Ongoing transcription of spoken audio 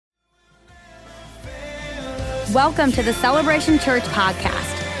Welcome to the Celebration Church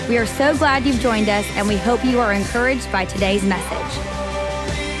podcast. We are so glad you've joined us, and we hope you are encouraged by today's message.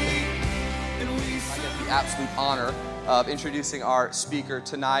 I get the absolute honor of introducing our speaker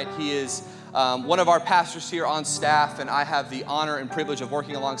tonight. He is one of our pastors here on staff, and I have the honor and privilege of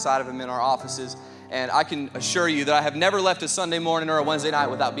working alongside of him in our offices. And I can assure you that I have never left a Sunday morning or a Wednesday night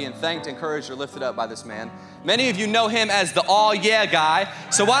without being thanked, encouraged, or lifted up by this man. Many of you know him as the all yeah guy.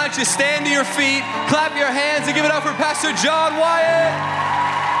 So why don't you stand to your feet, clap your hands, and give it up for Pastor John Wyatt.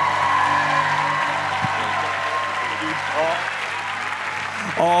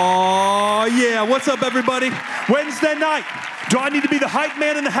 Oh yeah, what's up everybody? Wednesday night. Do I need to be the hype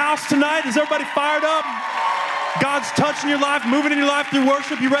man in the house tonight? Is everybody fired up? God's touching your life, moving in your life through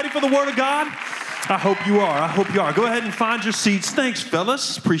worship. You ready for the Word of God? I hope you are. I hope you are. Go ahead and find your seats. Thanks,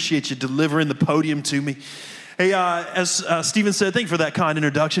 fellas. Appreciate you delivering the podium to me. Hey, as Stephen said, thank you for that kind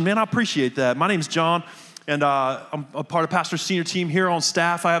introduction. Man, I appreciate that. My name's John, and I'm a part of Pastor's senior team here on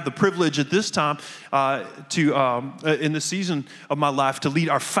staff. I have the privilege at this time in this season of my life to lead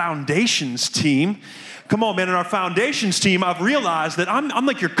our foundations team. Come on, man, in our foundations team, I've realized that I'm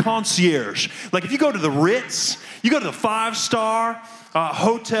like your concierge. Like if you go to the Ritz, you go to the 5-star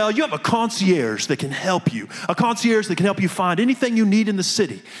hotel, you have a concierge that can help you. A concierge that can help you find anything you need in the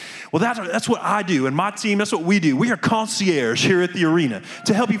city. Well, that's what I do, and my team, that's what we do. We are concierge here at the arena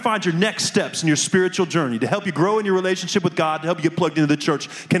to help you find your next steps in your spiritual journey, to help you grow in your relationship with God, to help you get plugged into the church.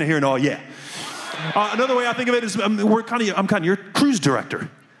 Can I hear an all yeah? Another way I think of it is I'm kind of your cruise director.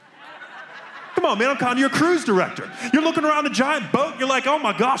 Come on, man, I'm kind of your cruise director. You're looking around a giant boat, you're like, oh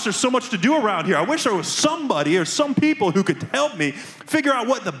my gosh, there's so much to do around here. I wish there was somebody or some people who could help me figure out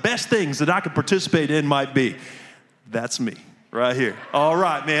what the best things that I could participate in might be. That's me. Right here. All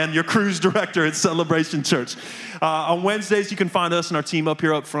right, man, your cruise director at Celebration Church. On Wednesdays, you can find us and our team up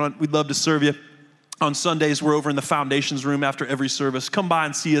here up front. We'd love to serve you. On Sundays, we're over in the foundations room after every service. Come by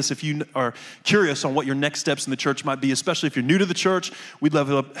and see us if you are curious on what your next steps in the church might be, especially if you're new to the church. We'd love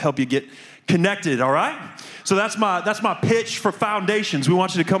to help you get connected, all right? So that's my pitch for Foundations. We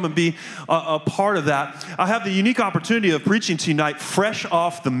want you to come and be a part of that. I have the unique opportunity of preaching tonight fresh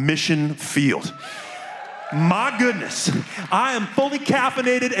off the mission field. My goodness, I am fully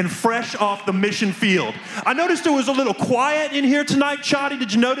caffeinated and fresh off the mission field. I noticed it was a little quiet in here tonight, Chotty.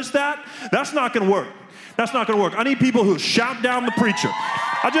 Did you notice that? That's not going to work. That's not going to work. I need people who shout down the preacher.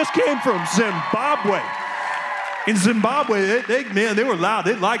 I just came from Zimbabwe. In Zimbabwe, they were loud.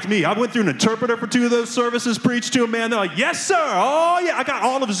 They liked me. I went through an interpreter for 2 of those services, preached to them, man. They're like, yes, sir. Oh, yeah. I got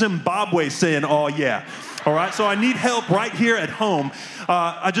all of Zimbabwe saying, oh, yeah. All right, so I need help right here at home.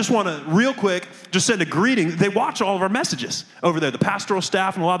 I just want to, real quick, just send a greeting. They watch all of our messages over there, the pastoral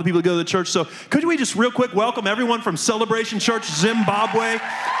staff and a lot of the people that go to the church. So could we just real quick welcome everyone from Celebration Church Zimbabwe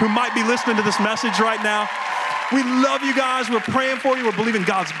who might be listening to this message right now. We love you guys. We're praying for you. We're believing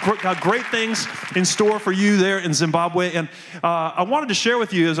God's got great things in store for you there in Zimbabwe. And I wanted to share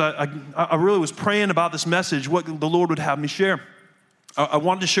with you as I really was praying about this message, what the Lord would have me share. I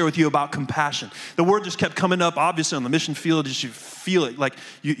wanted to share with you about compassion. The word just kept coming up, obviously, on the mission field. You feel it, like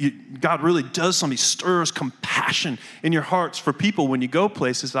God really does something. He stirs compassion in your hearts for people when you go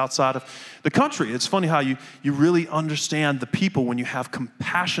places outside of the country. It's funny how you really understand the people when you have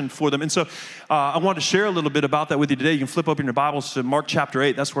compassion for them. And so I wanted to share a little bit about that with you today. You can flip open your Bibles to Mark chapter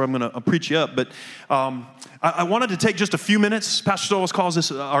 8. That's where I'm going to preach you up. But I wanted to take just a few minutes. Pastor always calls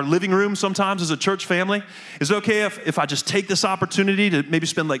this our living room sometimes as a church family. Is it okay if I just take this opportunity to maybe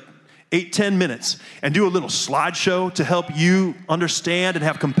spend like 8-10 minutes and do a little slideshow to help you understand and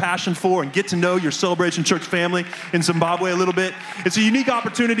have compassion for and get to know your Celebration Church family in Zimbabwe a little bit? It's a unique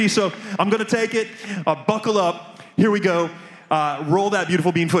opportunity, so I'm going to take it. Buckle up. Here we go. Roll that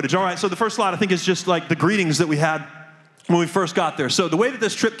beautiful beam footage. All right, so the first slide I think is just like the greetings that we had when we first got there. So the way that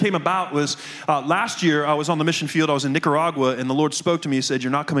this trip came about was last year I was on the mission field. I was in Nicaragua, and the Lord spoke to me. He said,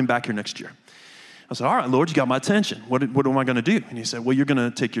 you're not coming back here next year. I said, all right, Lord, you got my attention. What am I going to do? And he said, well, you're going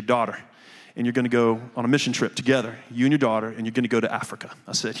to take your daughter, and you're going to go on a mission trip together, you and your daughter, and you're going to go to Africa.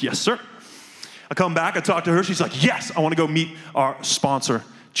 I said, yes, sir. I come back, I talk to her. She's like, yes, I want to go meet our sponsor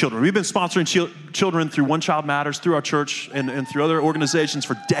children. We've been sponsoring children through One Child Matters, through our church, and through other organizations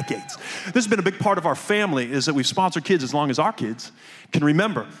for decades. This has been a big part of our family, is that we've sponsored kids as long as our kids can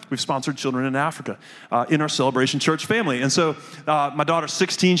remember. We've sponsored children in Africa in our Celebration Church family. And so my daughter's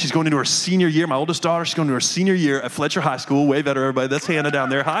 16. She's going into her senior year. My oldest daughter, she's going into her senior year at Fletcher High School. Wave at her, everybody. That's Hannah down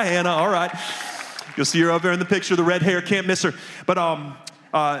there. Hi, Hannah. All right. You'll see her up there in the picture. The red hair. Can't miss her. But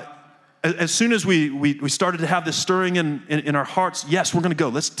as soon as we started to have this stirring in our hearts, yes, we're going to go.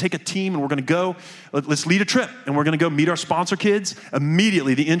 Let's take a team and we're going to go. Let's lead a trip and we're going to go meet our sponsor kids.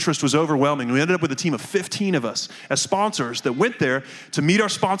 Immediately, the interest was overwhelming. We ended up with a team of 15 of us as sponsors that went there to meet our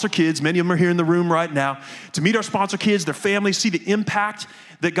sponsor kids. Many of them are here in the room right now. To meet our sponsor kids, their families, see the impact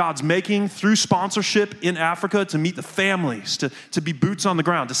that God's making through sponsorship in Africa, to meet the families, to be boots on the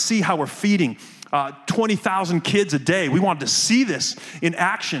ground, to see how we're feeding 20,000 kids a day. We wanted to see this in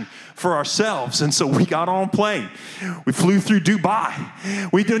action for ourselves. And so we got on a plane. We flew through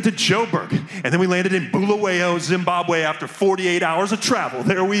Dubai. We went to Joburg. And then we landed in Bulawayo, Zimbabwe after 48 hours of travel.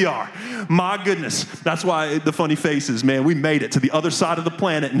 There we are. My goodness. That's why the funny faces, man. We made it to the other side of the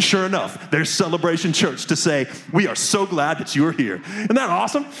planet. And sure enough, there's Celebration Church to say, we are so glad that you are here. Isn't that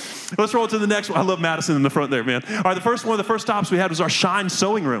awesome? Let's roll to the next one. I love Madison in the front there, man. All right, one of the first stops we had was our Shine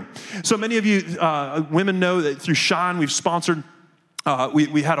Sewing Room. So many of you women know that through Shine, we've sponsored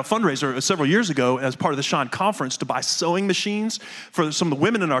we had a fundraiser several years ago as part of the Shine Conference to buy sewing machines for some of the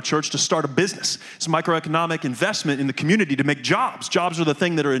women in our church to start a business. It's a microeconomic investment in the community to make jobs. Jobs are the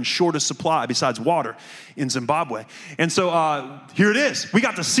thing that are in shortest supply besides water in Zimbabwe. And so here it is. We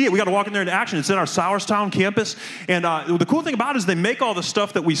got to see it. We got to walk in there in action. It's in our Sowerstown campus. And the cool thing about it is they make all the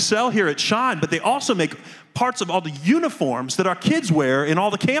stuff that we sell here at Shine, but they also make parts of all the uniforms that our kids wear in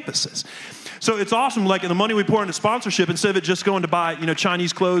all the campuses. So it's awesome, like the money we pour into sponsorship, instead of it just going to buy,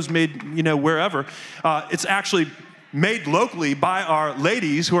 Chinese clothes made, wherever, it's actually made locally by our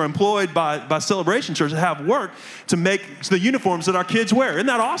ladies who are employed by Celebration Church that have work to make the uniforms that our kids wear. Isn't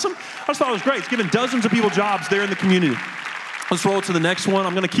that awesome? I just thought it was great. It's giving dozens of people jobs there in the community. Let's roll to the next one.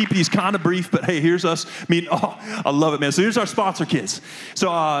 I'm going to keep these kind of brief, but hey, here's us. I love it, man. So here's our sponsor kids. So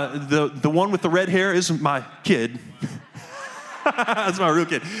the one with the red hair is my kid. That's my real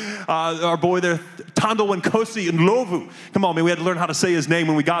kid. Our boy there, Tando Nkosi Ndlovu. Come on, man, we had to learn how to say his name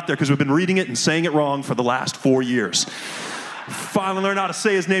when we got there because we've been reading it and saying it wrong for the last 4 years. Finally learned how to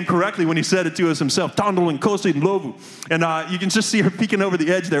say his name correctly when he said it to us himself, Tando Nkosi Ndlovu. And you can just see her peeking over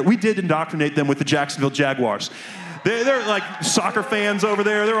the edge there. We did indoctrinate them with the Jacksonville Jaguars. They're like soccer fans over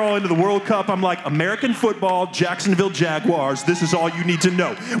there. They're all into the World Cup. I'm like, American football, Jacksonville Jaguars. This is all you need to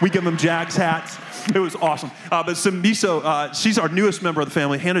know. We give them Jags hats. It was awesome. But Simbiso, she's our newest member of the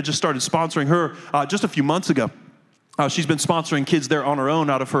family. Hannah just started sponsoring her just a few months ago. She's been sponsoring kids there on her own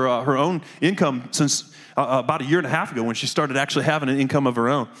out of her own income since about a year and a half ago when she started actually having an income of her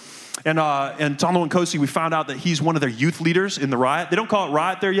own. And Tano Nkosi, we found out that he's one of their youth leaders in the Riot. They don't call it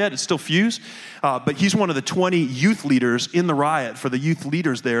Riot there yet. It's still Fuse. But he's one of the 20 youth leaders in the Riot for the youth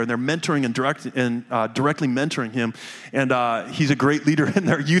leaders there. And they're mentoring and directly mentoring him. And he's a great leader in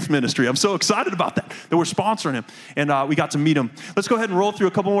their youth ministry. I'm so excited about that we're sponsoring him. And we got to meet him. Let's go ahead and roll through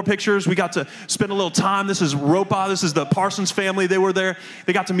a couple more pictures. We got to spend a little time. This is Ropa. This is the Parsons family. They were there.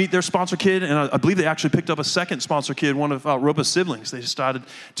 They got to meet their sponsor kid. And I believe they actually picked up a second sponsor kid, one of Ropa's siblings. They decided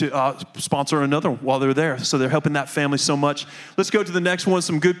to sponsor another while they're there. So they're helping that family so much. Let's go to the next one.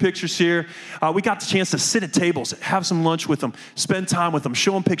 Some good pictures here. We got the chance to sit at tables, have some lunch with them, spend time with them,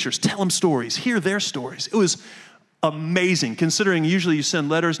 show them pictures, tell them stories, hear their stories. It was amazing, considering usually you send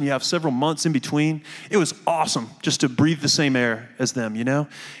letters and you have several months in between. It was awesome just to breathe the same air as them,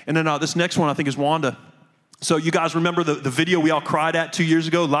 And then this next one I think is Wanda. So you guys remember the video we all cried at 2 years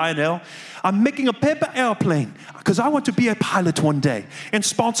ago, Lionel? I'm making a paper airplane because I want to be a pilot one day. And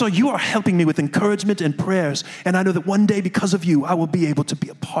sponsor, you are helping me with encouragement and prayers. And I know that one day because of you, I will be able to be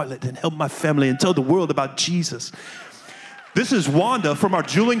a pilot and help my family and tell the world about Jesus. This is Wanda from our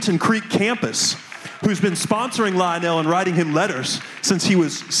Julington Creek campus, who's been sponsoring Lionel and writing him letters since he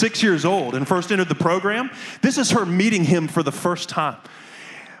was 6 years old and first entered the program. This is her meeting him for the first time.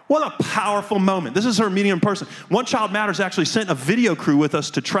 What a powerful moment. This is her meeting in person. One Child Matters actually sent a video crew with us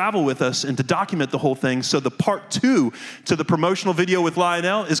to travel with us and to document the whole thing. So the part 2 to the promotional video with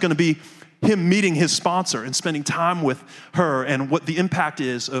Lionel is going to be him meeting his sponsor and spending time with her and what the impact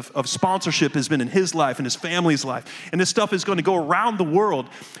is of sponsorship has been in his life and his family's life. And this stuff is going to go around the world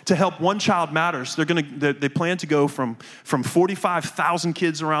to help One Child Matters. They plan to go from 45,000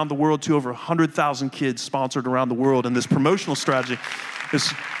 kids around the world to over 100,000 kids sponsored around the world. And this promotional strategy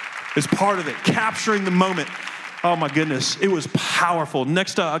is part of it, capturing the moment. Oh my goodness, it was powerful.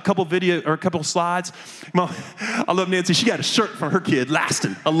 Next, a couple slides. I love Nancy. She got a shirt from her kid,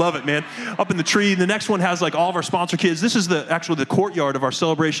 Laston. I love it, man. Up in the tree. The next one has like all of our sponsor kids. This is the courtyard of our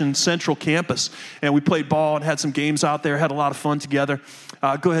Celebration Central campus, and we played ball and had some games out there. Had a lot of fun together.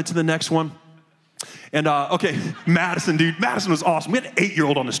 Go ahead to the next one. And okay, Madison, dude. Madison was awesome. We had an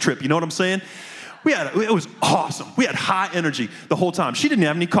 8-year-old on this trip. You know what I'm saying? It was awesome. We had high energy the whole time. She didn't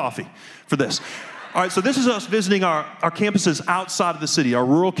have any coffee for this. All right, so this is us visiting our campuses outside of the city, our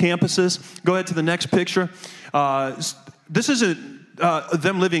rural campuses. Go ahead to the next picture. This isn't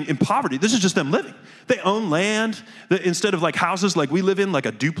them living in poverty. This is just them living. They own land. Instead of like houses like we live in, like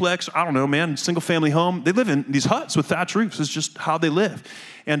a duplex, I don't know, man, single family home, they live in these huts with thatch roofs. It's just how they live.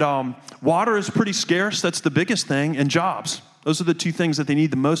 And water is pretty scarce. That's the biggest thing. And jobs. Those are the two things that they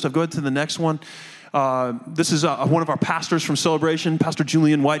need the most. I'll go ahead to the next one. This is one of our pastors from Celebration, Pastor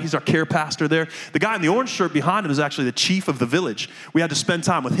Julian Wyatt. He's our care pastor there. The guy in the orange shirt behind him is actually the chief of the village. We had to spend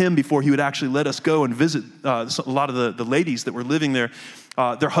time with him before he would actually let us go and visit a lot of the ladies that were living there.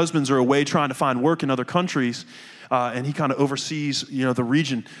 Their husbands are away trying to find work in other countries, and he kind of oversees, the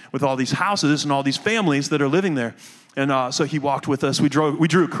region with all these houses and all these families that are living there. And so he walked with us. We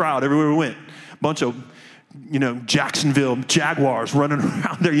drew a crowd everywhere we went. A bunch of Jacksonville Jaguars running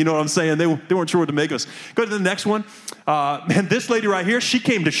around there. You know what I'm saying? They weren't sure what to make of us. Go to the next one. Man, this lady right here, she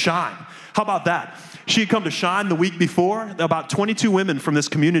came to shine. How about that? She had come to Shine the week before. About 22 women from this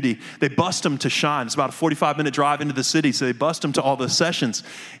community, they bussed them to Shine. It's about a 45-minute drive into the city, so they bussed them to all the sessions.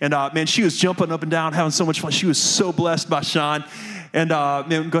 And man, she was jumping up and down, having so much fun. She was so blessed by Shine. And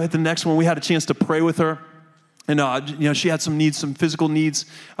man, go ahead to the next one. We had a chance to pray with her. And, she had some needs, some physical needs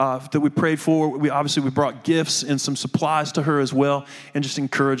that we prayed for. We brought gifts and some supplies to her as well, and just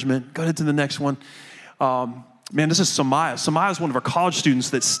encouragement. Go ahead to the next one. Man, this is Samaya. Samaya is one of our college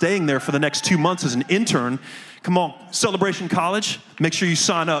students that's staying there for the next 2 months as an intern. Come on, Celebration College. Make sure you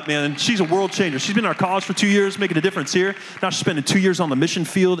sign up, man. And she's a world changer. She's been in our college for 2 years, making a difference here. Now she's spending 2 years on the mission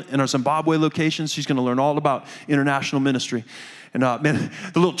field in our Zimbabwe locations. She's going to learn all about international ministry. And man,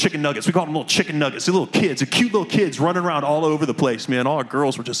 the little chicken nuggets, we call them little chicken nuggets. The little kids, the cute little kids running around all over the place, man. All our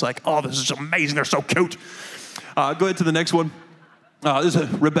girls were just like, oh, this is amazing. They're so cute. Go ahead to the next one. This is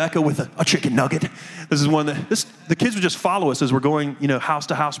Rebecca with a chicken nugget. This is one that the kids would just follow us as we're going, house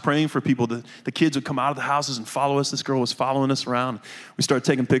to house praying for people. The kids would come out of the houses and follow us. This girl was following us around. We started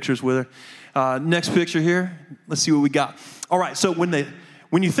taking pictures with her. Next picture here. Let's see what we got. All right, so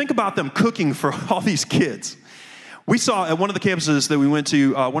when you think about them cooking for all these kids, we saw at one of the campuses that we went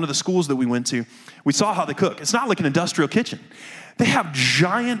to, one of the schools that we went to, we saw how they cook. It's not like an industrial kitchen. They have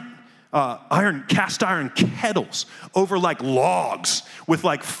giant cast iron kettles over like logs with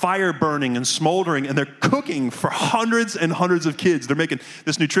like fire burning and smoldering, and they're cooking for hundreds and hundreds of kids. They're making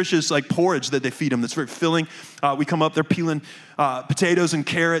this nutritious like porridge that they feed them that's very filling. We come up, they're peeling potatoes and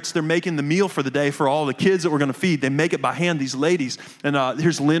carrots. They're making the meal for the day for all the kids that we're going to feed. They make it by hand, these ladies. And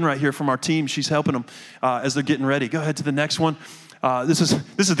here's Lynn right here from our team. She's helping them as they're getting ready. Go ahead to the next one. This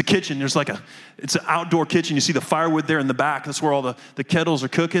is the kitchen. There's it's an outdoor kitchen. You see the firewood there in the back. That's where all the kettles are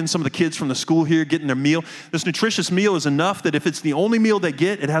cooking. Some of the kids from the school here getting their meal. This nutritious meal is enough that if it's the only meal they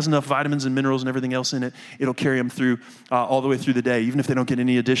get, it has enough vitamins and minerals and everything else in it. It'll carry them through all the way through the day, even if they don't get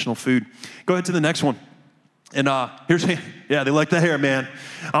any additional food. Go ahead to the next one. And they like the hair, man.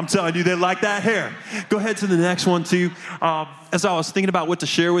 I'm telling you, they like that hair. Go ahead to the next one too. As I was thinking about what to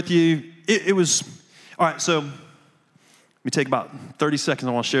share with you, it was, all right, so let me take about 30 seconds.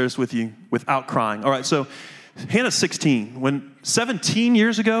 I want to share this with you without crying. All right, so Hannah's 16. 17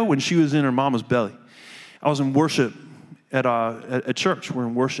 years ago, when she was in her mama's belly, I was in worship at church. We're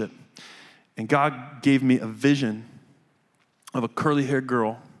in worship. And God gave me a vision of a curly-haired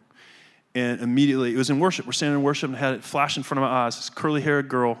girl. And immediately, it was in worship. We're standing in worship and had it flash in front of my eyes. This curly-haired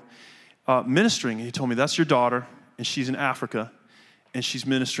girl ministering. And he told me, that's your daughter, and she's in Africa, and she's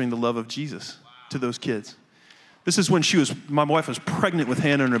ministering the love of Jesus to those kids. This is when my wife was pregnant with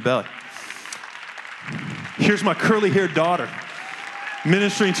Hannah in her belly. Here's my curly-haired daughter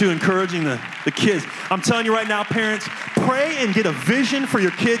ministering to, encouraging the kids. I'm telling you right now, parents, pray and get a vision for your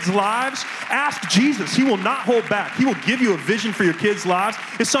kids' lives. Ask Jesus. He will not hold back. He will give you a vision for your kids' lives.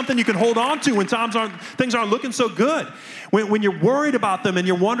 It's something you can hold on to when things aren't looking so good. When you're worried about them and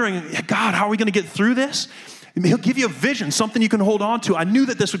you're wondering, God, how are we going to get through this? He'll give you a vision, something you can hold on to. I knew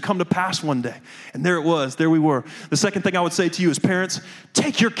that this would come to pass one day. And there it was. There we were. The second thing I would say to you as parents,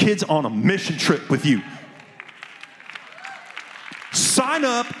 take your kids on a mission trip with you. Sign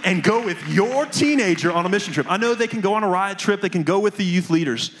up and go with your teenager on a mission trip. I know they can go on a riot trip. They can go with the youth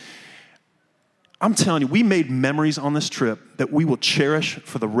leaders. I'm telling you, we made memories on this trip that we will cherish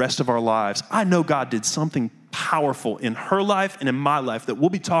for the rest of our lives. I know God did something powerful in her life and in my life that we'll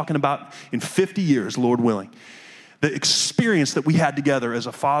be talking about in 50 years, Lord willing. The experience that we had together as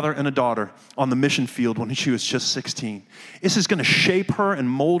a father and a daughter on the mission field when she was just 16. This is going to shape her and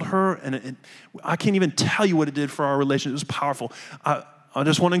mold her, and I can't even tell you what it did for our relationship. It was powerful. I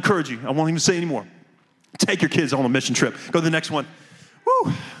just want to encourage you. I won't even say anymore. Take your kids on a mission trip. Go to the next one.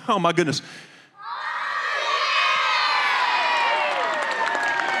 Woo! Oh, my goodness.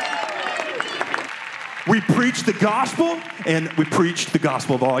 We preached the gospel, and we preached the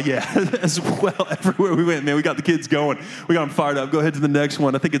gospel of all, yeah, as well everywhere we went. Man, we got the kids going. We got them fired up. Go ahead to the next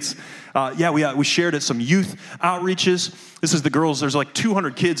one. I think it's, we shared at some youth outreaches. This is the girls. There's like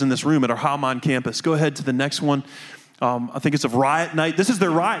 200 kids in this room at our Haman campus. Go ahead to the next one. I think it's a riot night. This is their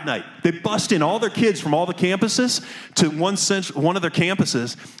riot night. They bust in all their kids from all the campuses to one of their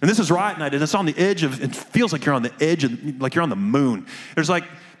campuses. And this is riot night, and it's on the edge of, it feels like you're on the edge of, like you're on the moon. There's like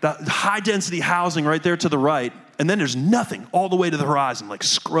the high-density housing right there to the right, and then there's nothing all the way to the horizon, like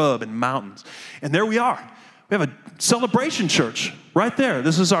scrub and mountains. And there we are. We have a celebration church right there.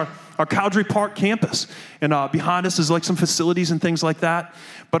 This is our Cowdrey Park campus. And behind us is like some facilities and things like that.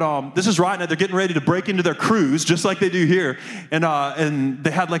 But this is right now. They're getting ready to break into their cruise, just like they do here. And they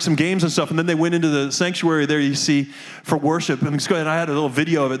had like some games and stuff. And then they went into the sanctuary there, you see, for worship. And let's go ahead. I had a little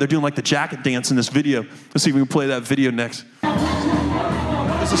video of it. They're doing like the jacket dance in this video. Let's see if we can play that video next.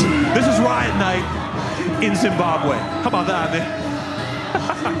 This is riot night in Zimbabwe. How about that, man?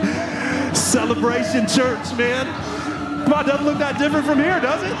 Celebration church, man. Come on, doesn't look that different from here,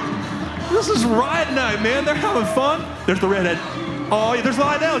 does it? This is riot night, man. They're having fun. There's the redhead. Oh, yeah, there's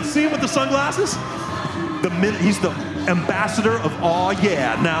Lionel. See him with the sunglasses? He's the ambassador of oh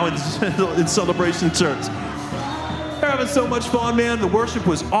yeah now in Celebration Church. They're having so much fun, man. The worship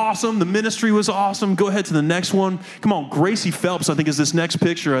was awesome. The ministry was awesome. Go ahead to the next one. Come on, Gracie Phelps, I think, is this next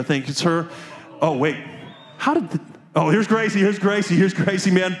picture. I think it's her. Oh, wait. Here's Gracie. Here's Gracie,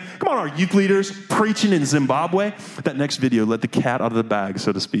 man. Come on, our youth leaders preaching in Zimbabwe. That next video, let the cat out of the bag,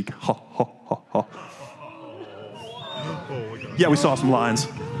 so to speak. Ha, ha, ha, ha. Yeah, we saw some lions.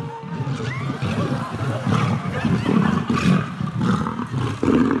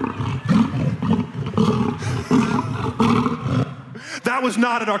 That was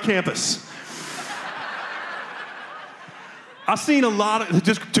not at our campus. I've seen a lot of,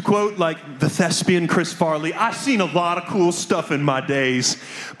 just to quote like the thespian Chris Farley, I've seen a lot of cool stuff in my days,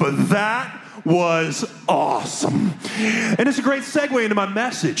 but that was awesome. And it's a great segue into my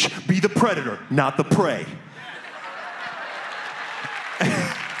message. Be the predator, not the prey.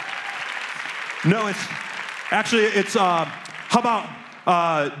 No, it's how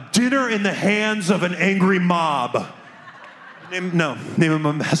about dinner in the hands of an angry mob? Name of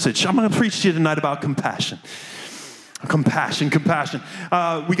my message. I'm going to preach to you tonight about compassion. Compassion.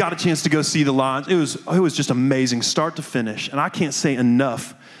 We got a chance to go see the Lions. It was just amazing, start to finish. And I can't say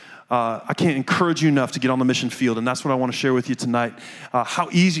enough. I can't encourage you enough to get on the mission field, and that's what I want to share with you tonight, how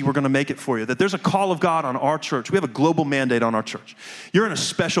easy we're going to make it for you, that there's a call of God on our church. We have a global mandate on our church. You're in a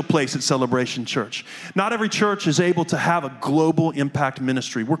special place at Celebration Church. Not every church is able to have a global impact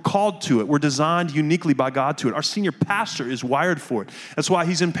ministry. We're called to it. We're designed uniquely by God to it. Our senior pastor is wired for it. That's why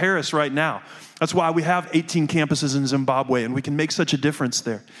he's in Paris right now. That's why we have 18 campuses in Zimbabwe, and we can make such a difference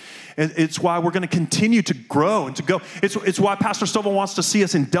there. It's why we're going to continue to grow and to go. It's why Pastor Stovall wants to see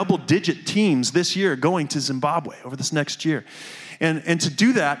us in double-digit teams this year going to Zimbabwe over this next year. And to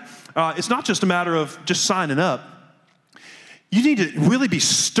do that, it's not just a matter of just signing up. You need to really be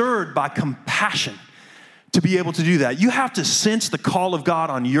stirred by compassion to be able to do that. You have to sense the call of God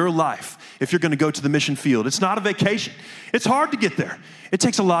on your life if you're going to go to the mission field. It's not a vacation. It's hard to get there. It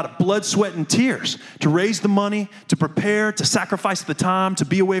takes a lot of blood, sweat, and tears to raise the money, to prepare, to sacrifice the time, to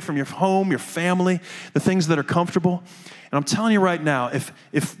be away from your home, your family, the things that are comfortable. And I'm telling you right now,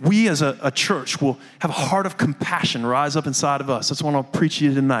 if we as a church will have a heart of compassion rise up inside of us, that's what I'll preach to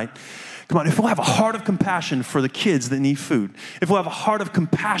you tonight. Come on, if we'll have a heart of compassion for the kids that need food, if we'll have a heart of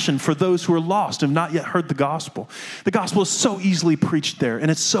compassion for those who are lost and have not yet heard the gospel is so easily preached there, and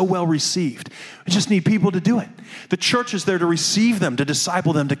it's so well received. We just need people to do it. The church is there to receive them, to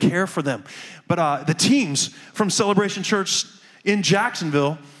disciple them, to care for them. But the teams from Celebration Church in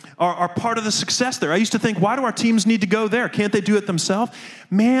Jacksonville are part of the success there. I used to think, why do our teams need to go there? Can't they do it themselves?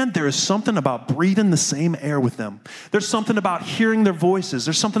 Man, there is something about breathing the same air with them. There's something about hearing their voices.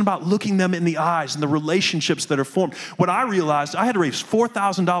 There's something about looking them in the eyes and the relationships that are formed. What I realized, I had to raise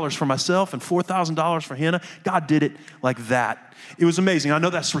 $4,000 for myself and $4,000 for Hannah. God did it like that. It was amazing. I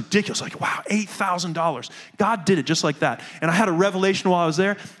know that's ridiculous. Like, wow, $8,000. God did it just like that. And I had a revelation while I was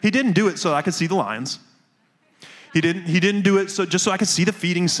there. He didn't do it so I could see the lions. He didn't do it just so I could see the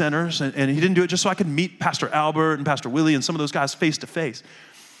feeding centers, and he didn't do it just so I could meet Pastor Albert and Pastor Willie and some of those guys face to face.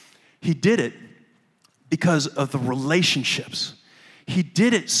 He did it because of the relationships. He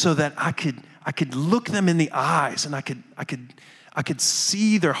did it so that I could look them in the eyes, and I could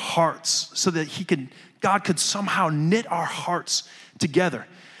see their hearts, so that God could somehow knit our hearts together.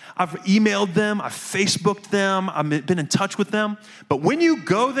 I've emailed them, I've Facebooked them, I've been in touch with them. But when you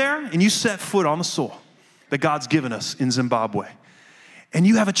go there and you set foot on the soil that God's given us in Zimbabwe, and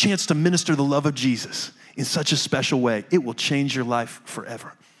you have a chance to minister the love of Jesus in such a special way, it will change your life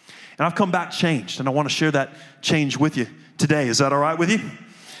forever. And I've come back changed, and I want to share that change with you today. Is that all right with you?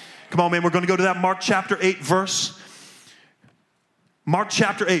 Come on, man. We're going to go to that Mark chapter 8 verse. Mark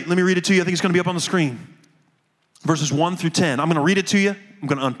chapter 8. Let me read it to you. I think it's going to be up on the screen. Verses 1 through 10. I'm going to read it to you. I'm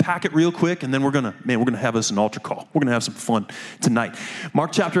going to unpack it real quick, and then we're going to have us an altar call. We're going to have some fun tonight.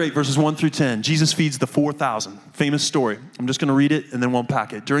 Mark chapter 8, verses 1 through 10. Jesus feeds the 4,000. Famous story. I'm just going to read it, and then we'll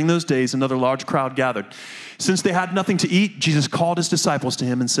unpack it. During those days, another large crowd gathered. Since they had nothing to eat, Jesus called his disciples to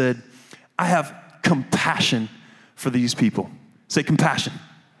him and said, I have compassion for these people. Say compassion.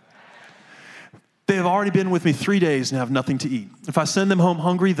 They have already been with me 3 days and have nothing to eat. If I send them home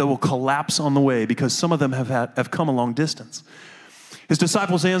hungry, they will collapse on the way because some of them have come a long distance. His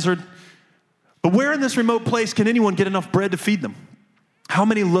disciples answered, but where in this remote place can anyone get enough bread to feed them? How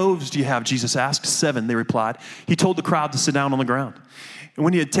many loaves do you have? Jesus asked. 7, they replied. He told the crowd to sit down on the ground. And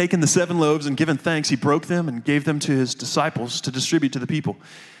when he had taken the 7 loaves and given thanks, he broke them and gave them to his disciples to distribute to the people.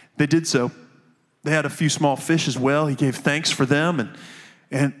 They did so. They had a few small fish as well. He gave thanks for them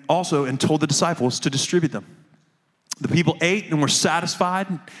and told the disciples to distribute them. The people ate and were satisfied,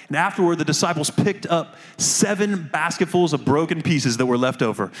 and afterward the disciples picked up 7 basketfuls of broken pieces that were left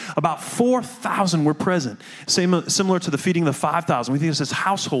over. About 4,000 were present, similar to the feeding of the 5,000. We think this as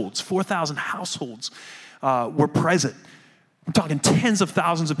households. 4,000 households were present. I'm talking tens of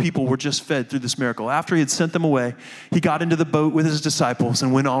thousands of people were just fed through this miracle. After he had sent them away, he got into the boat with his disciples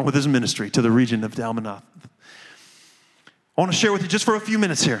and went on with his ministry to the region of Dalmanutha. I want to share with you just for a few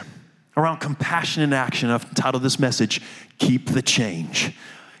minutes here around compassion in action. I've entitled this message, Keep the Change.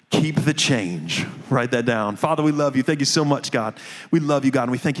 Keep the change. Write that down. Father, we love you. Thank you so much, God. We love you, God,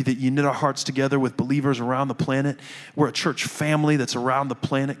 and we thank you that you knit our hearts together with believers around the planet. We're a church family that's around the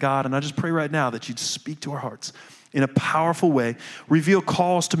planet, God, and I just pray right now that you'd speak to our hearts in a powerful way. Reveal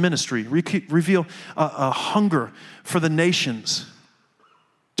calls to ministry. Reveal a hunger for the nations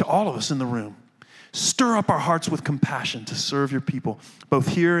to all of us in the room. Stir up our hearts with compassion to serve your people, both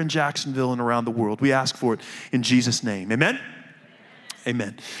here in Jacksonville and around the world. We ask for it in Jesus' name. Amen?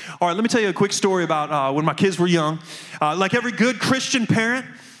 Amen. All right, let me tell you a quick story about when my kids were young. Like every good Christian parent,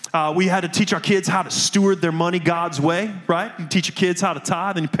 we had to teach our kids how to steward their money God's way, right? You teach your kids how to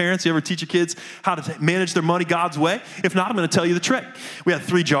tithe, and parents, you ever teach your kids how to manage their money God's way? If not, I'm going to tell you the trick. We had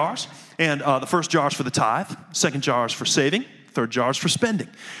 3 jars, and the first jar is for the tithe, second jar is for saving, third jar is for spending.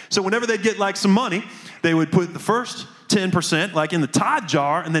 So whenever they'd get like some money, they would put the first 10% like in the tithe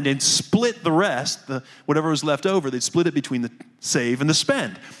jar, and then they'd split the rest, whatever was left over, they'd split it between the save and the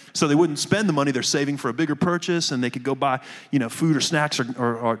spend. So they wouldn't spend the money they're saving for a bigger purchase, and they could go buy, food or snacks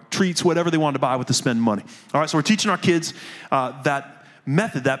or treats, whatever they wanted to buy with the spend money. All right, so we're teaching our kids that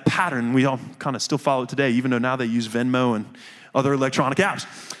method, that pattern. We all kind of still follow it today, even though now they use Venmo and other electronic apps.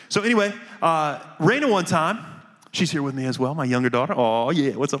 So anyway, Raina one time, she's here with me as well, my younger daughter. Oh,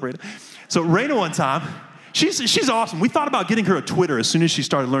 yeah. What's up, Raina? So Raina one time, she's awesome. We thought about getting her a Twitter as soon as she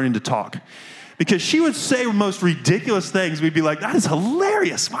started learning to talk. Because she would say the most ridiculous things. We'd be like, that is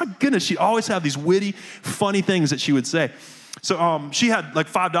hilarious. My goodness. She'd always have these witty, funny things that she would say. So she had like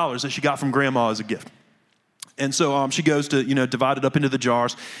 $5 that she got from grandma as a gift. And so she goes to, divide it up into the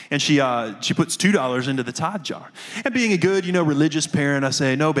jars, and she puts $2 into the tithe jar. And being a good, religious parent, I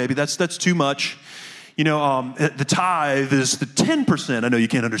say, no, baby, that's too much. The tithe is the 10%. I know you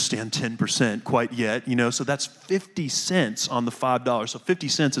can't understand 10% quite yet, so that's 50 cents on the $5. So 50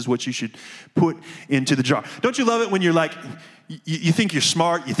 cents is what you should put into the jar. Don't you love it when you're like, you think you're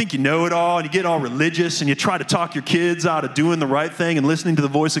smart, you think you know it all, and you get all religious, and you try to talk your kids out of doing the right thing and listening to the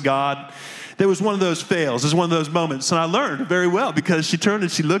voice of God? There was one of those fails. It was one of those moments, and I learned very well because she turned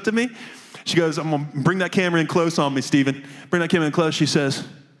and she looked at me. She goes, I'm going to bring that camera in close on me, Stephen. Bring that camera in close. She says,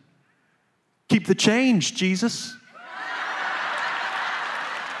 keep the change, Jesus.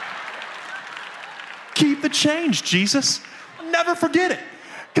 Keep the change, Jesus. I'll never forget it.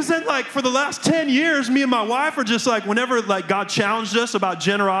 Because then, for the last 10 years, me and my wife are just whenever, God challenged us about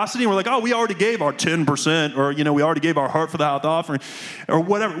generosity, and we're like, oh, we already gave our 10%, or, we already gave our heart for the house offering, or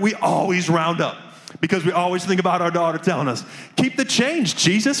whatever. We always round up. Because we always think about our daughter telling us, keep the change,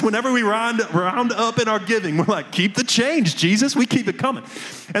 Jesus. Whenever we round up in our giving, we're like, keep the change, Jesus. We keep it coming.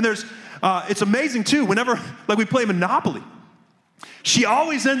 And it's amazing, too, whenever, we play Monopoly, she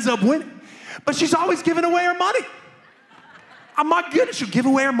always ends up winning. But she's always giving away her money. Oh, my goodness, she'll give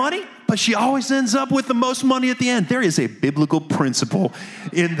away her money, but she always ends up with the most money at the end. There is a biblical principle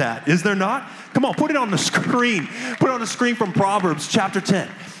in that, is there not? Come on, put it on the screen. Put it on the screen from Proverbs chapter 10.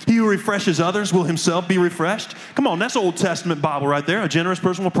 He who refreshes others will himself be refreshed. Come on, that's Old Testament Bible right there. A generous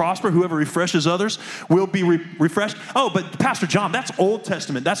person will prosper. Whoever refreshes others will be refreshed. Oh, but Pastor John, that's Old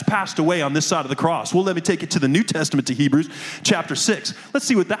Testament. That's passed away on this side of the cross. Well, let me take it to the New Testament, to Hebrews chapter 6. Let's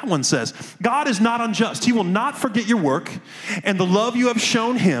see what that one says. God is not unjust. He will not forget your work and the love you have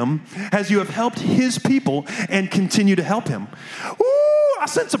shown him as you have helped his people and continue to help him. Ooh, I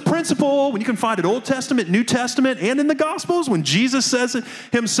sense a principle when you can find it Old Testament, New Testament, and in the Gospels when Jesus says it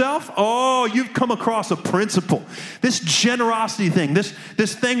himself. Oh, you've come across a principle. This generosity thing, this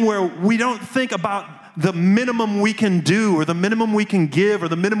thing where we don't think about the minimum we can do or the minimum we can give or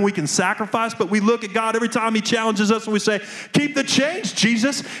the minimum we can sacrifice, but we look at God every time he challenges us and we say, keep the change,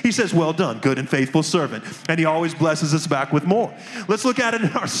 Jesus. He says, well done, good and faithful servant. And he always blesses us back with more. Let's look at it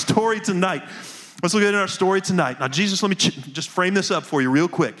in our story tonight. Now, Jesus, let me just frame this up for you real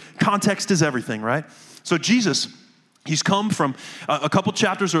quick. Context is everything, right? So Jesus, he's come from a couple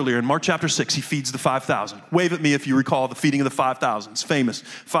chapters earlier. In Mark chapter 6, he feeds the 5,000. Wave at me if you recall the feeding of the 5,000. It's famous.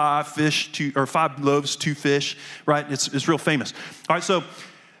 5 loaves, 2 fish, right? It's real famous. All right, so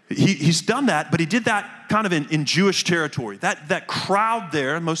he's done that, but he did that kind of in Jewish territory. That crowd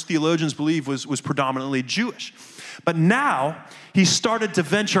there, most theologians believe, was predominantly Jewish. But now, he started to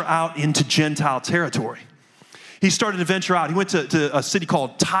venture out into Gentile territory. He started to venture out. He went to a city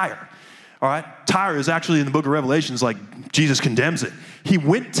called Tyre. All right? Tyre is actually in the book of Revelations, like Jesus condemns it. He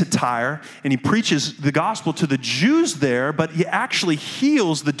went to Tyre and he preaches the gospel to the Jews there, but he actually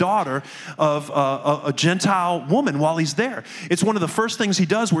heals the daughter of a Gentile woman while he's there. It's one of the first things he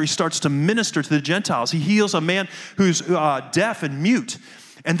does where he starts to minister to the Gentiles. He heals a man who's deaf and mute.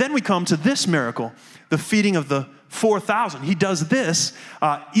 And then we come to this miracle, the feeding of the 4,000. He does this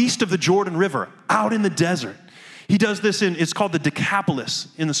east of the Jordan River, out in the desert. He does this it's called the Decapolis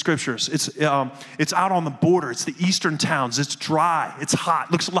in the scriptures. It's out on the border. It's the eastern towns. It's dry. It's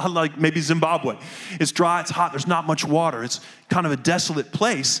hot. Looks a lot like maybe Zimbabwe. It's dry. It's hot. There's not much water. It's kind of a desolate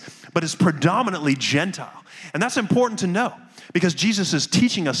place, but it's predominantly Gentile. And that's important to know because Jesus is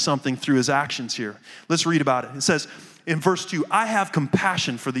teaching us something through his actions here. Let's read about it. It says in verse 2, I have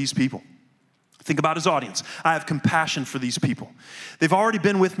compassion for these people. Think about his audience. I have compassion for these people. They've already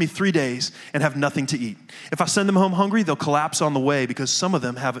been with me 3 days and have nothing to eat. If I send them home hungry, they'll collapse on the way because some of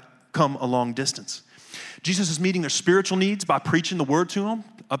them have come a long distance. Jesus is meeting their spiritual needs by preaching the word to them,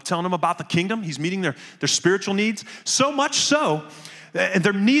 telling them about the kingdom. He's meeting their spiritual needs. So much so,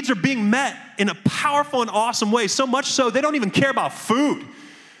 their needs are being met in a powerful and awesome way. So much so, they don't even care about food.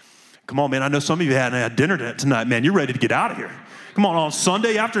 Come on, man. I know some of you hadn't had dinner tonight, man. You're ready to get out of here. Come on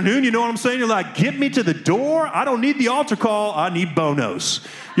Sunday afternoon, you know what I'm saying? You're like, get me to the door. I don't need the altar call. I need Bonos.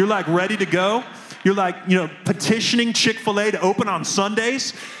 You're like ready to go. You're like, petitioning Chick-fil-A to open on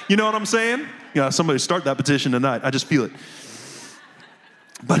Sundays. You know what I'm saying? Yeah, somebody start that petition tonight. I just feel it.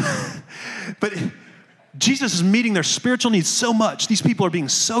 But Jesus is meeting their spiritual needs so much. These people are being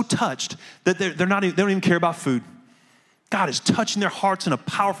so touched that they don't even care about food. God is touching their hearts in a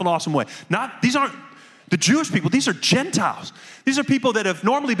powerful and awesome way. These aren't the Jewish people, these are Gentiles. These are people that have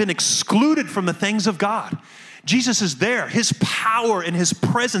normally been excluded from the things of God. Jesus is there. His power and his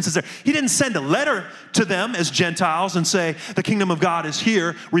presence is there. He didn't send a letter to them as Gentiles and say, the kingdom of God is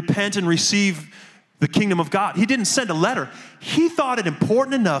here. Repent and receive the kingdom of God. He didn't send a letter. He thought it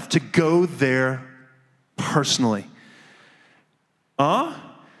important enough to go there personally. To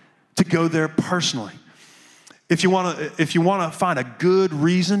go there personally. If you want to find a good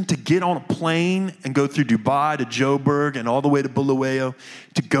reason to get on a plane and go through Dubai to Joburg and all the way to Bulawayo,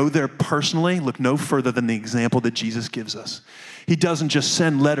 to go there personally, look no further than the example that Jesus gives us. He doesn't just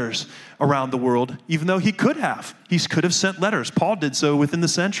send letters around the world, even though he could have. He could have sent letters. Paul did so within the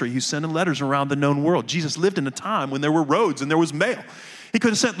century. He sent letters around the known world. Jesus lived in a time when there were roads and there was mail. He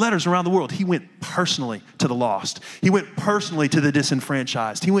could have sent letters around the world. He went personally to the lost. He went personally to the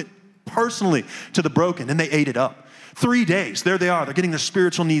disenfranchised. He went personally to the broken, and they ate it up. 3 days, there they are. They're getting their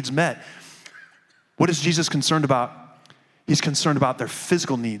spiritual needs met. What is Jesus concerned about? He's concerned about their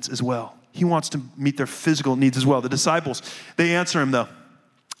physical needs as well. He wants to meet their physical needs as well. The disciples, they answer him though.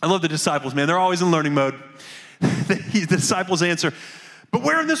 I love the disciples, man. They're always in learning mode. The disciples answer, but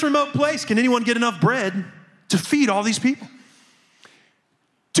where in this remote place can anyone get enough bread to feed all these people?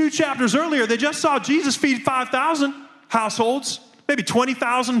 2 chapters earlier, they just saw Jesus feed 5,000 households. Maybe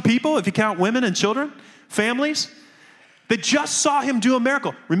 20,000 people if you count women and children, families. They just saw him do a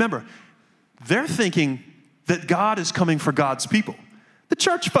miracle. Remember, they're thinking that God is coming for God's people. The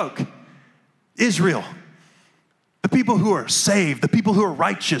church folk, Israel. The people who are saved, the people who are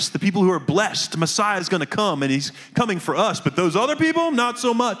righteous, the people who are blessed. Messiah is going to come, and he's coming for us. But those other people, not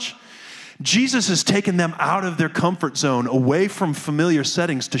so much. Jesus has taken them out of their comfort zone, away from familiar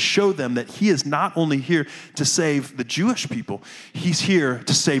settings, to show them that he is not only here to save the Jewish people, he's here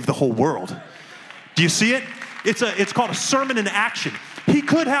to save the whole world. Do you see it? It's called a sermon in action. He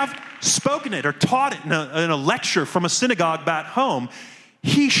could have spoken it or taught it in a lecture from a synagogue back home.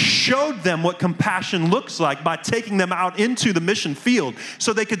 He showed them what compassion looks like by taking them out into the mission field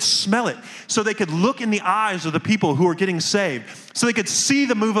so they could smell it, so they could look in the eyes of the people who are getting saved, so they could see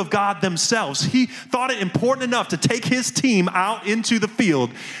the move of God themselves. He thought it important enough to take his team out into the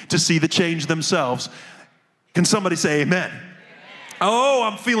field to see the change themselves. Can somebody say amen? Oh,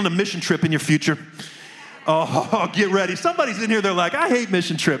 I'm feeling a mission trip in your future. Oh, get ready. Somebody's in here, they're like, I hate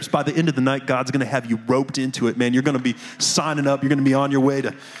mission trips. By the end of the night, God's going to have you roped into it, man. You're going to be signing up. You're going to be on your way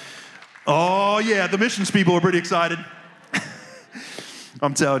to, oh, yeah, the missions people are pretty excited.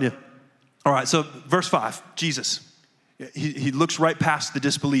 I'm telling you. All right, so verse 5, Jesus. He looks right past the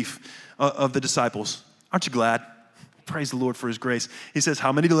disbelief of the disciples. Aren't you glad? Praise the Lord for his grace. He says,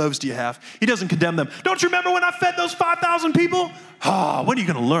 how many loaves do you have? He doesn't condemn them. Don't you remember when I fed those 5,000 people? When are you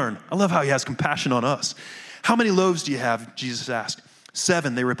going to learn? I love how he has compassion on us. How many loaves do you have? Jesus asked.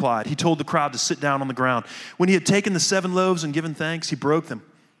 7, they replied. He told the crowd to sit down on the ground. When he had taken the 7 loaves and given thanks, he broke them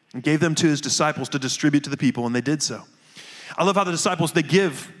and gave them to his disciples to distribute to the people, and they did so. I love how the disciples, they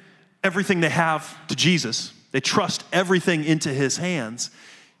give everything they have to Jesus. They trust everything into his hands.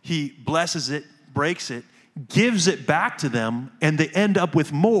 He blesses it, breaks it, gives it back to them, and they end up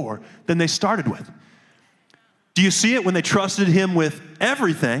with more than they started with. Do you see it? When they trusted him with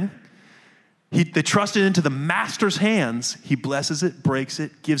everything, they trusted into the master's hands. He blesses it, breaks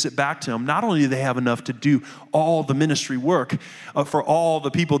it, gives it back to them. Not only do they have enough to do all the ministry work for all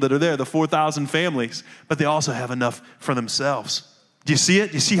the people that are there, the 4,000 families, but they also have enough for themselves. Do you see it?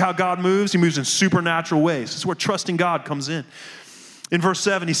 Do you see how God moves? He moves in supernatural ways. This is where trusting God comes in. In verse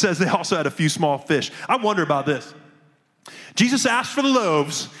 7, he says they also had a few small fish. I wonder about this. Jesus asked for the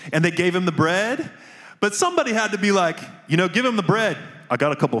loaves, and they gave him the bread. But somebody had to be like, give him the bread. I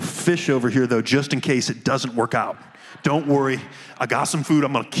got a couple of fish over here, though, just in case it doesn't work out. Don't worry. I got some food.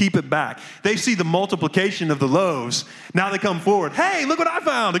 I'm going to keep it back. They see the multiplication of the loaves. Now they come forward. Hey, look what I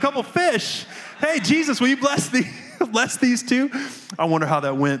found. A couple of fish. Hey, Jesus, will you bless these two? I wonder how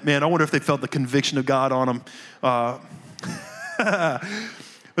that went, man. I wonder if they felt the conviction of God on them.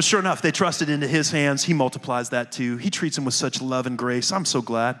 But sure enough, they trusted into his hands. He multiplies that too. He treats them with such love and grace. I'm so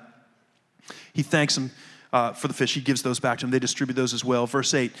glad. He thanks them for the fish. He gives those back to them. They distribute those as well.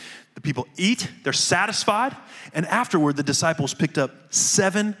 Verse 8, the people eat. They're satisfied. And afterward, the disciples picked up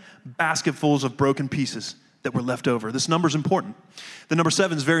 7 basketfuls of broken pieces that were left over. This number is important. The number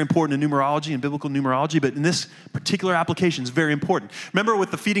 7 is very important in numerology and biblical numerology, but in this particular application, it's very important. Remember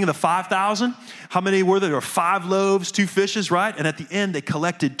with the feeding of the 5,000? How many were there? There were 5 loaves, 2 fishes, right? And at the end, they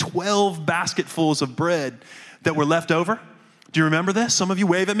collected 12 basketfuls of bread that were left over. Do you remember this? Some of you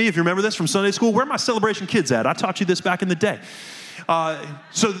wave at me if you remember this from Sunday school. Where are my celebration kids at? I taught you this back in the day.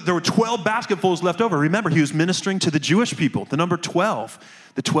 So there were 12 basketfuls left over. Remember, he was ministering to the Jewish people, the number 12,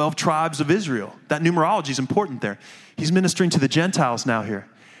 the 12 tribes of Israel. That numerology is important there. He's ministering to the Gentiles now here.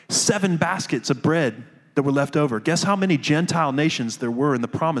 7 baskets of bread that were left over. Guess how many Gentile nations there were in the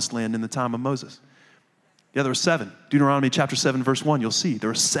promised land in the time of Moses? Yeah, there were 7. Deuteronomy chapter 7, verse 1, you'll see. There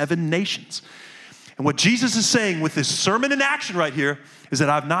are 7 nations. And what Jesus is saying with this sermon in action right here is that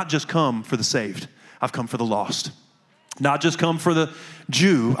I've not just come for the saved. I've come for the lost. Not just come for the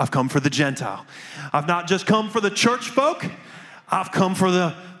Jew, I've come for the Gentile. I've not just come for the church folk, I've come for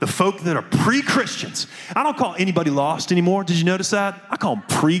the folk that are pre-Christians. I don't call anybody lost anymore. Did you notice that? I call them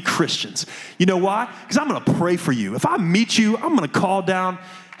pre-Christians. You know why? Because I'm going to pray for you. If I meet you, I'm going to call down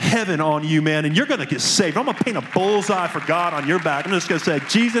heaven on you, man, and you're going to get saved. I'm going to paint a bullseye for God on your back. I'm just going to say,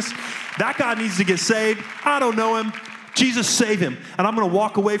 Jesus, that guy needs to get saved. I don't know him. Jesus, save him. And I'm going to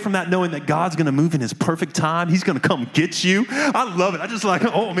walk away from that knowing that God's going to move in his perfect time. He's going to come get you. I love it. I just like,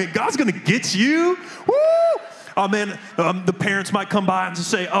 oh, man, God's going to get you. Woo! Oh, man, the parents might come by and just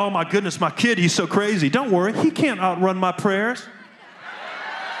say, oh, my goodness, my kid, he's so crazy. Don't worry. He can't outrun my prayers.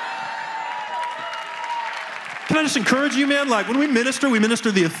 Can I just encourage you, man? Like when we minister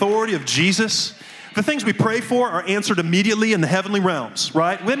the authority of Jesus. The things we pray for are answered immediately in the heavenly realms,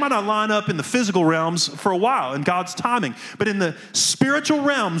 right? We might not line up in the physical realms for a while in God's timing, but in the spiritual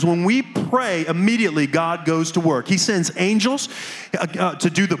realms, when we pray, immediately God goes to work. He sends angels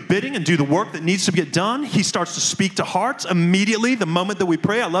to do the bidding and do the work that needs to get done. He starts to speak to hearts immediately the moment that we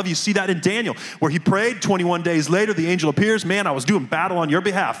pray. I love you see that in Daniel, where he prayed. 21 days later, the angel appears. Man, I was doing battle on your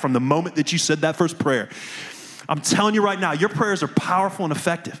behalf from the moment that you said that first prayer. I'm telling you right now, your prayers are powerful and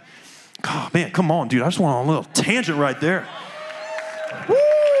effective. Oh, man, come on, dude. I just went on a little tangent right there.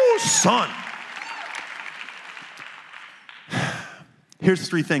 Woo, son. Here's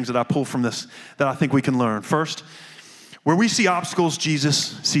 3 things that I pull from this that I think we can learn. First, where we see obstacles,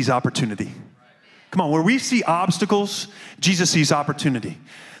 Jesus sees opportunity. Come on, where we see obstacles, Jesus sees opportunity.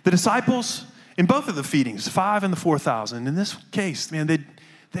 The disciples, in both of the feedings, 5 and the 4,000, in this case, man,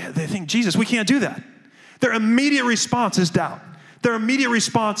 they think, Jesus, we can't do that. Their immediate response is doubt. Their immediate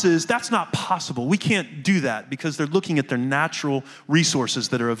response is, that's not possible. We can't do that, because they're looking at their natural resources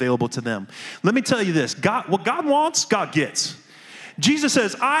that are available to them. Let me tell you this, what God wants, God gets. Jesus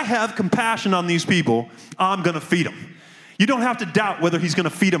says, I have compassion on these people. I'm going to feed them. You don't have to doubt whether he's going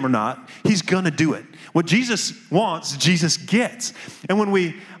to feed them or not. He's going to do it. What Jesus wants, Jesus gets. And when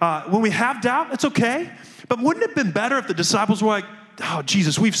we have doubt, it's okay. But wouldn't it have been better if the disciples were like, oh,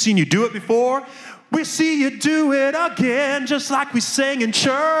 Jesus, we've seen you do it before. We see you do it again, just like we sang in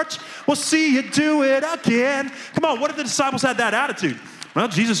church. We'll see you do it again. Come on, what if the disciples had that attitude? Well,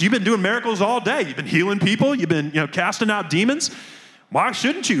 Jesus, you've been doing miracles all day. You've been healing people. You've been, casting out demons. Why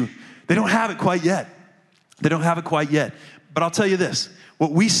shouldn't you? They don't have it quite yet. They don't have it quite yet. But I'll tell you this.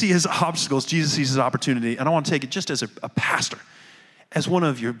 What we see as obstacles, Jesus sees as opportunity. And I want to take it just as a pastor, as one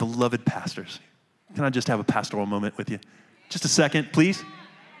of your beloved pastors. Can I just have a pastoral moment with you? Just a second, please.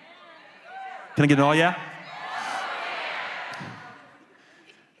 Can I get an all yeah?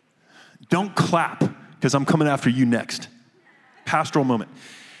 Don't clap, because I'm coming after you next. Pastoral moment.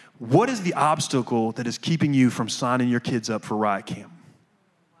 What is the obstacle that is keeping you from signing your kids up for Riot Camp?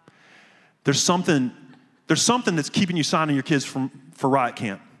 There's something that's keeping you signing your kids for Riot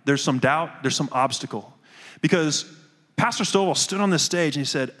Camp. There's some doubt, there's some obstacle. Because Pastor Stovall stood on this stage and he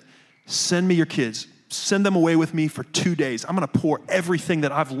said, send me your kids. Send them away with me for 2 days. I'm going to pour everything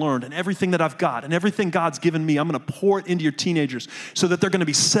that I've learned and everything that I've got and everything God's given me. I'm going to pour it into your teenagers so that they're going to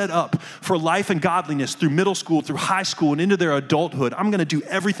be set up for life and godliness through middle school, through high school, and into their adulthood. I'm going to do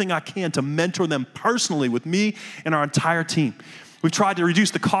everything I can to mentor them personally with me and our entire team. We've tried to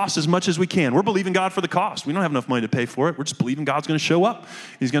reduce the cost as much as we can. We're believing God for the cost. We don't have enough money to pay for it. We're just believing God's going to show up.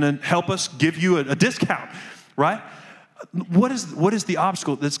 He's going to help us give you a discount, right? What is the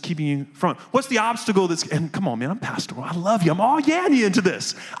obstacle that's keeping you from it? What's the obstacle and come on, man, I'm pastoral. I love you. I'm all yanny into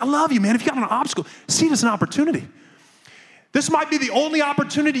this. I love you, man. If you got an obstacle, see it as an opportunity. This might be the only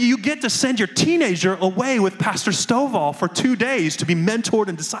opportunity you get to send your teenager away with Pastor Stovall for 2 days to be mentored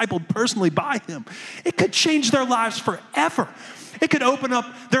and discipled personally by him. It could change their lives forever. It could open up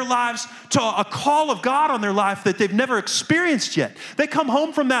their lives to a call of God on their life that they've never experienced yet. They come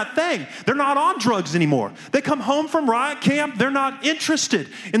home from that thing. They're not on drugs anymore. They come home from Riot Camp. They're not interested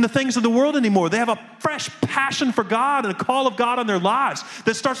in the things of the world anymore. They have a fresh passion for God and a call of God on their lives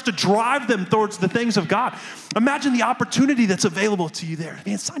that starts to drive them towards the things of God. Imagine the opportunity that's available to you there.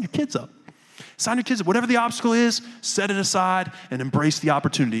 Man, sign your kids up. Sign your kids up. Whatever the obstacle is, set it aside and embrace the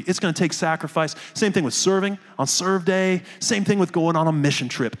opportunity. It's going to take sacrifice. Same thing with serving on Serve Day. Same thing with going on a mission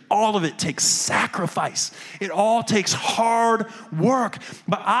trip. All of it takes sacrifice. It all takes hard work.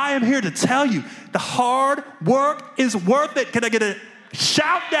 But I am here to tell you, the hard work is worth it. Can I get a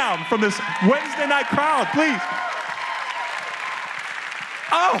shout down from this Wednesday night crowd, please?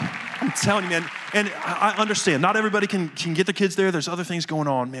 Oh, I'm telling you, man. And I understand, not everybody can get their kids there. There's other things going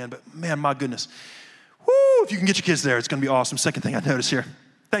on, man. But man, my goodness. Woo, if you can get your kids there, it's going to be awesome. Second thing I notice here,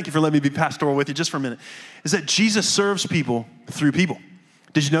 thank you for letting me be pastoral with you just for a minute, is that Jesus serves people through people.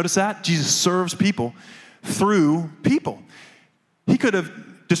 Did you notice that? Jesus serves people through people. He could have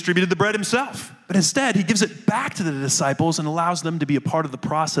distributed the bread himself, but instead he gives it back to the disciples and allows them to be a part of the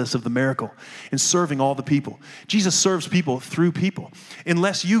process of the miracle in serving all the people. Jesus serves people through people.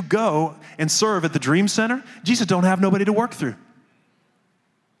 Unless you go and serve at the Dream Center, Jesus don't have nobody to work through.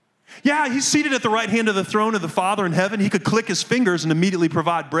 Yeah, he's seated at the right hand of the throne of the Father in heaven. He could click his fingers and immediately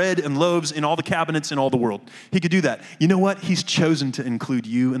provide bread and loaves in all the cabinets in all the world. He could do that. You know what? He's chosen to include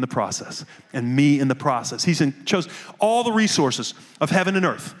you in the process and me in the process. He's chosen all the resources of heaven and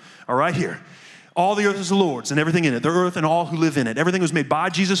earth are right here. All the earth is the Lord's and everything in it, the earth and all who live in it. Everything was made by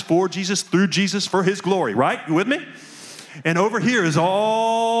Jesus, for Jesus, through Jesus, for his glory, right? You with me? And over here is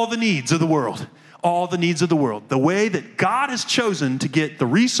all the needs of the world. All the needs of the world. The way that God has chosen to get the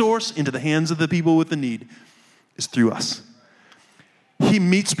resource into the hands of the people with the need is through us. He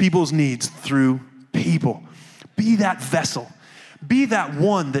meets people's needs through people. Be that vessel. Be that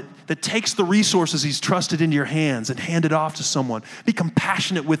one that takes the resources he's trusted into your hands and hand it off to someone. Be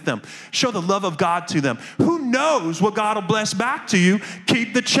compassionate with them. Show the love of God to them. Who knows what God will bless back to you?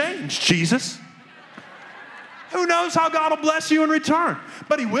 Keep the change, Jesus. Who knows how God will bless you in return?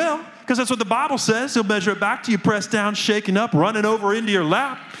 But he will. Because that's what the Bible says. He'll measure it back to you, pressed down, shaken up, running over into your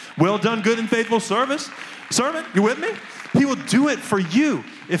lap. Well done, good and faithful servant. You with me? He will do it for you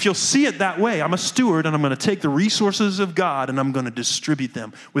if you'll see it that way. I'm a steward, and I'm going to take the resources of God, and I'm going to distribute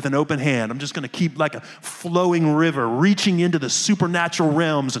them with an open hand. I'm just going to keep like a flowing river, reaching into the supernatural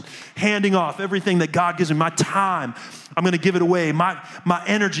realms and handing off everything that God gives me. My time, I'm going to give it away. My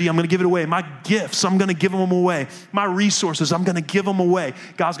energy, I'm going to give it away. My gifts, I'm going to give them away. My resources, I'm going to give them away.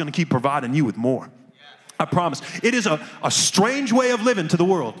 God's going to keep providing you with more. I promise. It is a strange way of living to the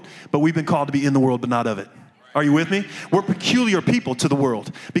world, but we've been called to be in the world, but not of it. Are you with me? We're peculiar people to the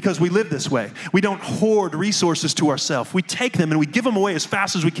world because we live this way. We don't hoard resources to ourselves. We take them and we give them away as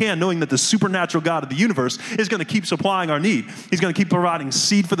fast as we can, knowing that the supernatural God of the universe is going to keep supplying our need. He's going to keep providing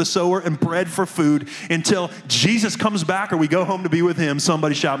seed for the sower and bread for food until Jesus comes back or we go home to be with him.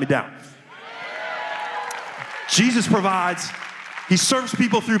 Somebody shout me down. Jesus provides. He serves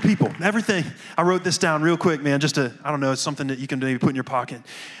people through people. Everything. I wrote this down real quick, man, just to, I don't know, it's something that you can maybe put in your pocket.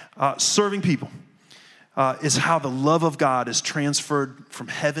 Serving people. Is how the love of God is transferred from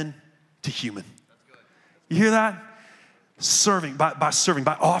heaven to human. You hear that? Serving, by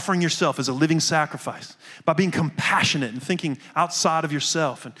offering yourself as a living sacrifice, by being compassionate and thinking outside of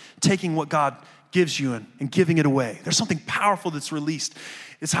yourself and taking what God gives you and giving it away. There's something powerful that's released.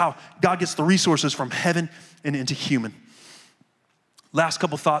 It's how God gets the resources from heaven and into human. Last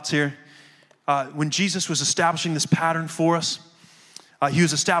couple thoughts here. When Jesus was establishing this pattern for us, he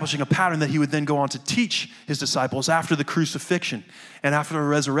was establishing a pattern that he would then go on to teach his disciples after the crucifixion and after the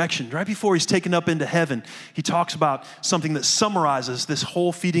resurrection. Right before he's taken up into heaven, he talks about something that summarizes this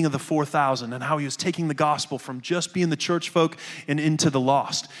whole feeding of the 4,000 and how he was taking the gospel from just being the church folk and into the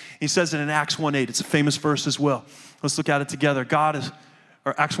lost. He says it in Acts 1:8. It's a famous verse as well. Let's look at it together.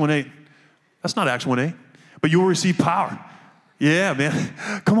 Acts 1:8. That's not Acts 1:8. But you will receive power. Yeah, man.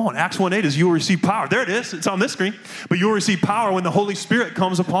 Come on. Acts 1:8 is you will receive power. There it is. It's on this screen. But you will receive power when the Holy Spirit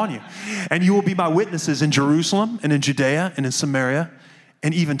comes upon you. And you will be my witnesses in Jerusalem and in Judea and in Samaria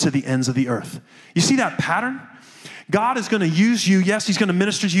and even to the ends of the earth. You see that pattern? God is going to use you. Yes, he's going to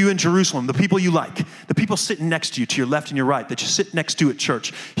minister to you in Jerusalem, the people you like, the people sitting next to you, to your left and your right, that you sit next to at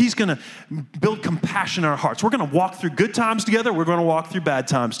church. He's going to build compassion in our hearts. We're going to walk through good times together. We're going to walk through bad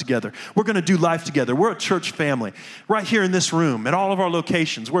times together. We're going to do life together. We're a church family right here in this room, at all of our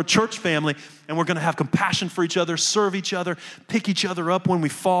locations. We're a church family, and we're going to have compassion for each other, serve each other, pick each other up when we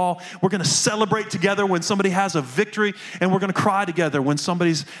fall. We're going to celebrate together when somebody has a victory, and we're going to cry together when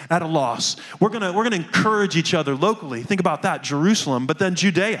somebody's at a loss. We're going to encourage each other locally. Think about that, Jerusalem, but then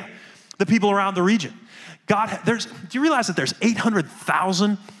Judea, the people around the region. Do you realize that there's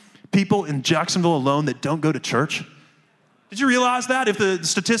 800,000 people in Jacksonville alone that don't go to church? Did you realize that? If the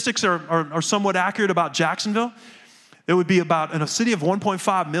statistics are somewhat accurate about Jacksonville, it would be about, in a city of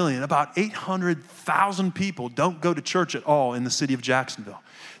 1.5 million, about 800,000 people don't go to church at all in the city of Jacksonville.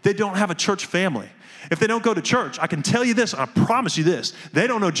 They don't have a church family. If they don't go to church, I can tell you this, I promise you this, they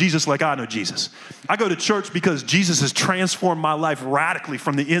don't know Jesus like I know Jesus. I go to church because Jesus has transformed my life radically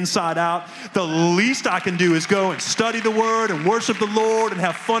from the inside out. The least I can do is go and study the Word and worship the Lord and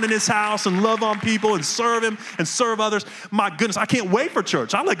have fun in His house and love on people and serve Him and serve others. My goodness, I can't wait for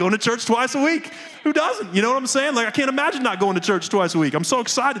church. I like going to church twice a week. Who doesn't? You know what I'm saying? Like, I can't imagine not going to church twice a week. I'm so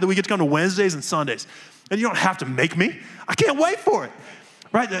excited that we get to come to Wednesdays and Sundays. And you don't have to make me. I can't wait for it.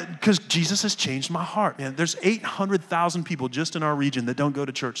 Right, because Jesus has changed my heart, man. There's 800,000 people just in our region that don't go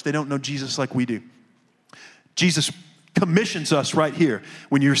to church. They don't know Jesus like we do. Jesus commissions us right here.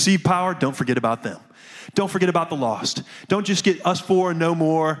 When you receive power, don't forget about them. Don't forget about the lost. Don't just get us four and no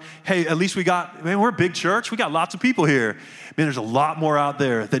more. Hey, at least we're a big church. We got lots of people here. Man, there's a lot more out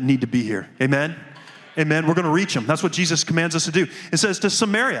there that need to be here. Amen? Amen. We're going to reach them. That's what Jesus commands us to do. It says to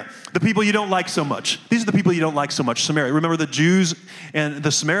Samaria, the people you don't like so much. These are the people you don't like so much, Samaria. Remember, the Jews and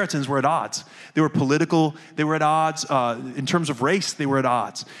the Samaritans were at odds. They were political. They were at odds. In terms of race, they were at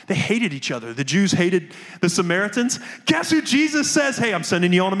odds. They hated each other. The Jews hated the Samaritans. Guess who Jesus says, hey, I'm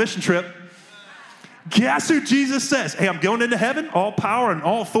sending you on a mission trip. Guess who Jesus says, hey, I'm going into heaven. All power and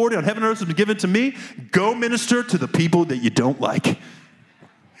all authority on heaven and earth has been given to me. Go minister to the people that you don't like.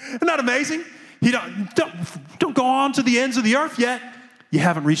 Isn't that amazing? Don't go on to the ends of the earth yet. You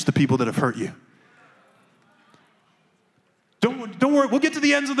haven't reached the people that have hurt you. Don't worry. We'll get to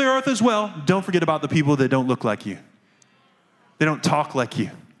the ends of the earth as well. Don't forget about the people that don't look like you. They don't talk like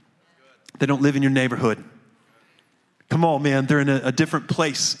you. They don't live in your neighborhood. Come on, man. They're in a different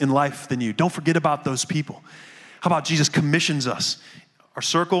place in life than you. Don't forget about those people. How about Jesus commissions us? Our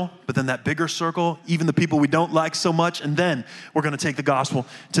circle, but then that bigger circle, even the people we don't like so much, and then we're going to take the gospel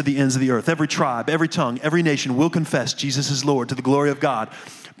to the ends of the earth. Every tribe, every tongue, every nation will confess Jesus is Lord to the glory of God.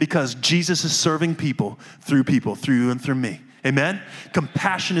 because Jesus is serving people, through you and through me. Amen?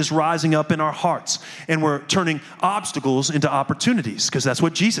 Compassion is rising up in our hearts, and we're turning obstacles into opportunities, because that's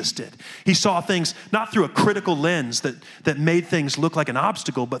what Jesus did. He saw things not through a critical lens that made things look like an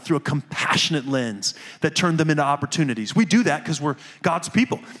obstacle, but through a compassionate lens that turned them into opportunities. We do that because we're God's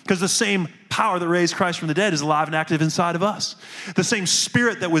people, because the same power that raised Christ from the dead is alive and active inside of us. The same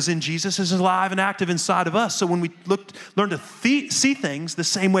spirit that was in Jesus is alive and active inside of us. So when we learn to see things the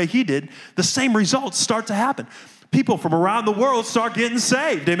same way he did, the same results start to happen. People from around the world start getting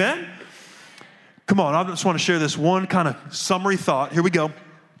saved. Amen? Come on, I just want to share this one kind of summary thought. Here we go.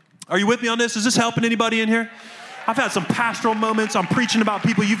 Are you with me on this? Is this helping anybody in here? I've had some pastoral moments. I'm preaching about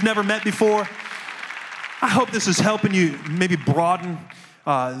people you've never met before. I hope this is helping you maybe broaden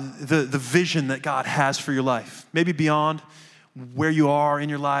the vision that God has for your life. Maybe beyond where you are in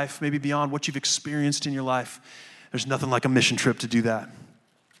your life, maybe beyond what you've experienced in your life. There's nothing like a mission trip to do that.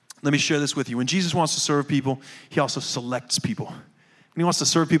 Let me share this with you. When Jesus wants to serve people, he also selects people. When he wants to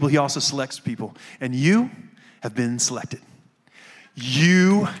serve people, he also selects people. And you have been selected.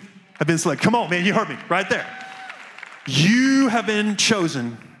 You have been selected. Come on, man, you heard me right there. You have been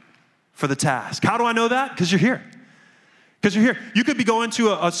chosen for the task. How do I know that? Because you're here. Because you're here. You could be going to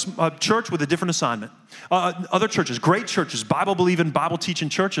a church with a different assignment. Other churches, great churches, Bible-believing, Bible-teaching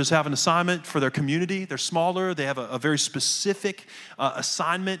churches have an assignment for their community. They're smaller. They have a very specific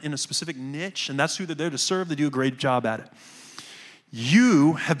assignment in a specific niche, and that's who they're there to serve. They do a great job at it.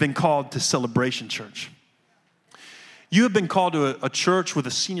 You have been called to Celebration Church. You have been called to a church with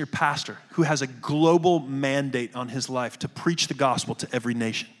a senior pastor who has a global mandate on his life to preach the gospel to every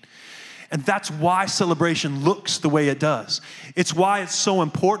nation. And that's why Celebration looks the way it does. It's why it's so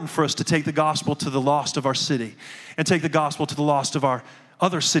important for us to take the gospel to the lost of our city and take the gospel to the lost of our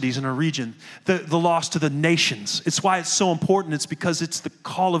other cities in our region, the lost to the nations. It's why it's so important. It's because it's the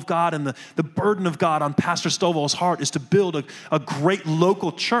call of God and the burden of God on Pastor Stovall's heart is to build a great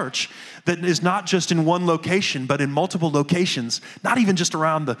local church that is not just in one location, but in multiple locations, not even just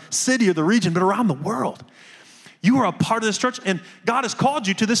around the city or the region, but around the world. You are a part of this church, and God has called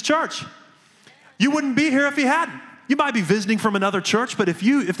you to this church. You wouldn't be here if he hadn't. You might be visiting from another church, but if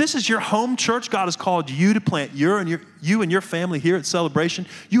this is your home church, God has called you to plant you and your family here at Celebration.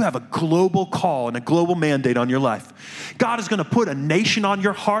 You have a global call and a global mandate on your life. God is going to put a nation on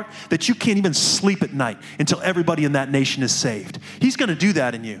your heart that you can't even sleep at night until everybody in that nation is saved. He's going to do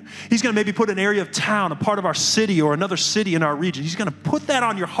that in you. He's going to maybe put an area of town, a part of our city or another city in our region. He's going to put that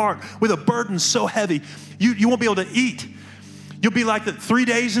on your heart with a burden so heavy you won't be able to eat. You'll be like the 3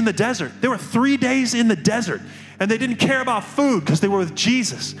 days in the desert. There were 3 days in the desert, and they didn't care about food because they were with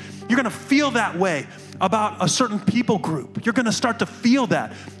Jesus. You're going to feel that way about a certain people group. You're going to start to feel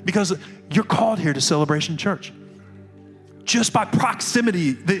that because you're called here to Celebration Church. Just by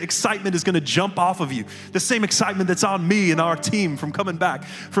proximity, the excitement is going to jump off of you. The same excitement that's on me and our team from coming back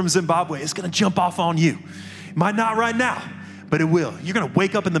from Zimbabwe is going to jump off on you. It might not right now, but it will. You're going to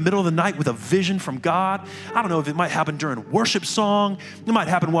wake up in the middle of the night with a vision from God. I don't know if it might happen during a worship song. It might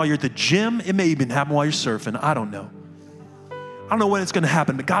happen while you're at the gym. It may even happen while you're surfing. I don't know. I don't know when it's going to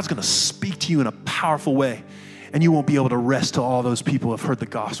happen, but God's going to speak to you in a powerful way, and you won't be able to rest till all those people have heard the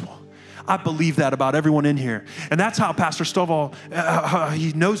gospel. I believe that about everyone in here. And that's how Pastor Stovall,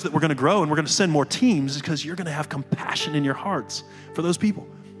 he knows that we're going to grow and we're going to send more teams because you're going to have compassion in your hearts for those people.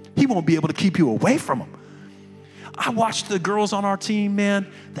 He won't be able to keep you away from them. I watched the girls on our team, man.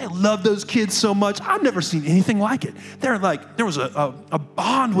 They love those kids so much. I've never seen anything like it. They're like, there was a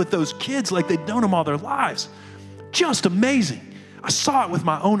bond with those kids like they'd known them all their lives. Just amazing. I saw it with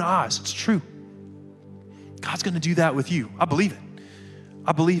my own eyes. It's true. God's going to do that with you. I believe it.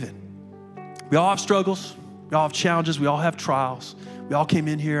 I believe it. We all have struggles. We all have challenges. We all have trials. We all came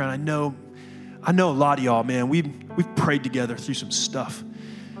in here, and I know a lot of y'all, man. We've prayed together through some stuff.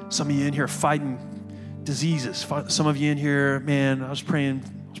 Some of you in here fighting diseases. Some of you in here, man, I was praying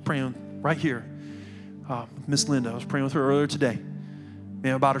right here with Miss Linda. I was praying with her earlier today,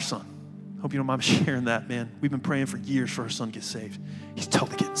 man, about her son. Hope you don't mind me sharing that, man. We've been praying for years for her son to get saved. He's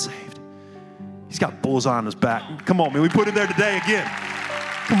totally getting saved. He's got bullseye on his back. Come on, man, we put him there today again.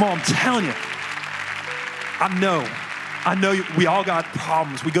 Come on, I'm telling you. I know we all got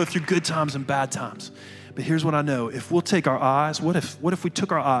problems. We go through good times and bad times. But here's what I know. If we'll take our eyes, what if we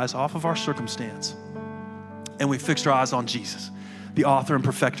took our eyes off of our circumstance and we fixed our eyes on Jesus, the author and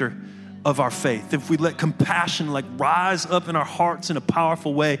perfecter of our faith? If we let compassion rise up in our hearts in a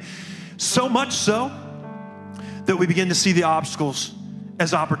powerful way, so much so that we begin to see the obstacles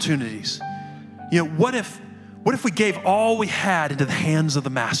as opportunities. You know, what if we gave all we had into the hands of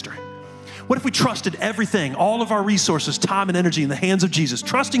the master? What if we trusted everything, all of our resources, time and energy in the hands of Jesus,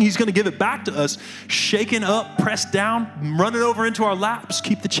 trusting he's going to give it back to us, shaken up, pressed down, run it over into our laps.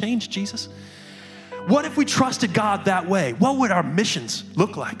 Keep the change, Jesus. What if we trusted God that way? What would our missions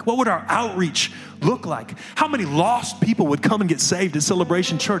look like? What would our outreach look like? How many lost people would come and get saved at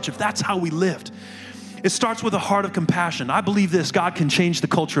Celebration Church if that's how we lived? It starts with a heart of compassion. I believe this: God can change the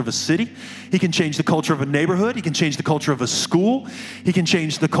culture of a city. He can change the culture of a neighborhood. He can change the culture of a school. He can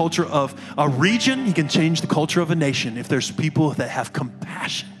change the culture of a region. He can change the culture of a nation if there's people that have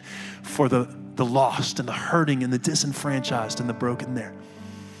compassion for the lost and the hurting and the disenfranchised and the broken there.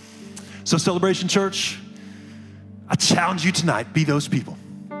 So Celebration Church, I challenge you tonight, be those people.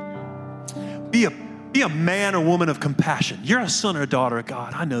 Be a man or woman of compassion. You're a son or a daughter of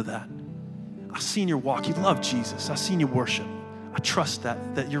God. I know that. I've seen your walk. You love Jesus. I've seen you worship. I trust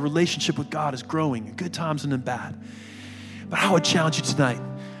that your relationship with God is growing in good times and in bad. But I would challenge you tonight,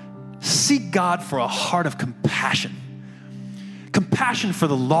 seek God for a heart of compassion. Compassion for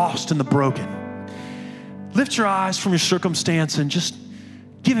the lost and the broken. Lift your eyes from your circumstance and just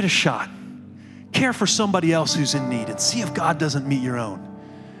give it a shot. Care for somebody else who's in need and see if God doesn't meet your own.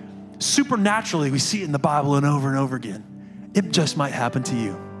 Supernaturally, we see it in the Bible and over again. It just might happen to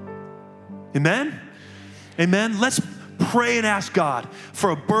you. Amen? Amen? Let's pray and ask God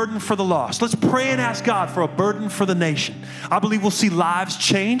for a burden for the lost. Let's pray and ask God for a burden for the nation. I believe we'll see lives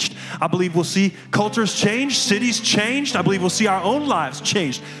changed. I believe we'll see cultures changed, cities changed. I believe we'll see our own lives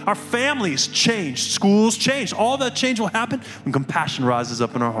changed, our families changed, schools changed. All that change will happen when compassion rises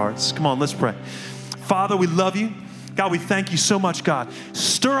up in our hearts. Come on, let's pray. Father, we love you. God, we thank you so much, God.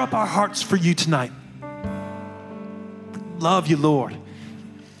 Stir up our hearts for you tonight. Love you, Lord.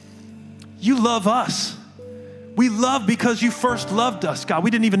 You love us. We love because you first loved us, God.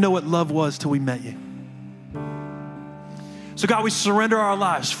 We didn't even know what love was till we met you. So God, we surrender our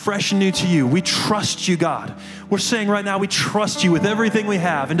lives fresh and new to you. We trust you, God. We're saying right now, we trust you with everything we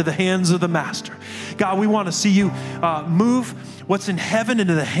have into the hands of the Master. God, we want to see you move what's in heaven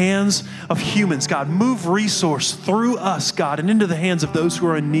into the hands of humans, God. Move resource through us, God, and into the hands of those who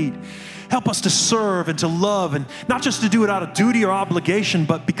are in need. Help us to serve and to love, and not just to do it out of duty or obligation,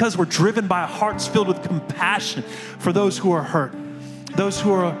 but because we're driven by hearts filled with compassion for those who are hurt, those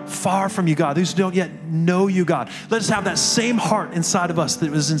who are far from you, God, those who don't yet know you, God. Let us have that same heart inside of us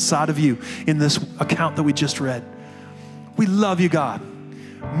that was inside of you in this account that we just read. We love you, God.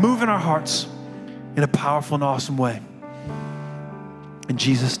 Move in our hearts in a powerful and awesome way. In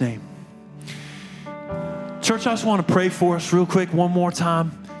Jesus' name. Church, I just want to pray for us real quick one more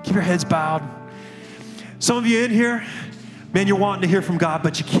time. Keep your heads bowed. Some of you in here, man, you're wanting to hear from God,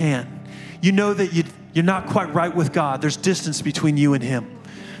 but you can't. You know that you're not quite right with God. There's distance between you and him.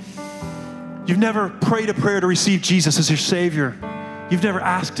 You've never prayed a prayer to receive Jesus as your Savior. You've never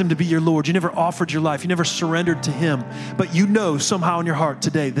asked him to be your Lord. You never offered your life. You never surrendered to him. But you know somehow in your heart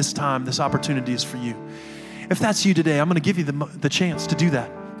today, this time, this opportunity is for you. If that's you today, I'm going to give you the chance to do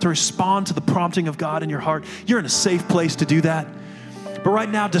that, to respond to the prompting of God in your heart. You're in a safe place to do that. But right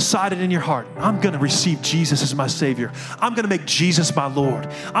now, decide it in your heart. I'm going to receive Jesus as my Savior. I'm going to make Jesus my Lord.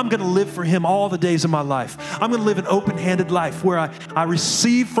 I'm going to live for him all the days of my life. I'm going to live an open-handed life where I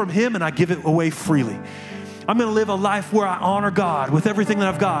receive from him and I give it away freely. I'm going to live a life where I honor God with everything that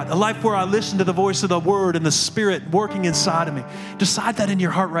I've got, a life where I listen to the voice of the Word and the Spirit working inside of me. Decide that in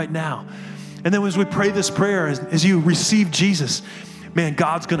your heart right now. And then as we pray this prayer, as you receive Jesus, man,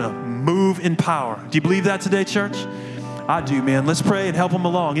 God's going to move in power. Do you believe that today, church? I do, man. Let's pray and help them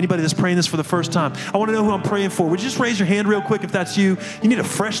along. Anybody that's praying this for the first time, I want to know who I'm praying for. Would you just raise your hand real quick if that's you? You need a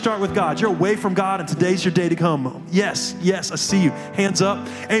fresh start with God. You're away from God, and today's your day to come. Yes, I see you. Hands up.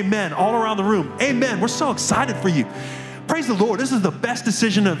 Amen. All around the room. Amen. We're so excited for you. Praise the Lord. This is the best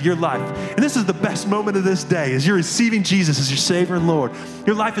decision of your life. And this is the best moment of this day as you're receiving Jesus as your Savior and Lord.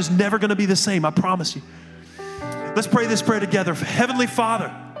 Your life is never going to be the same. I promise you. Let's pray this prayer together. Heavenly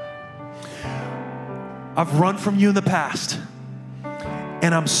Father, I've run from you in the past,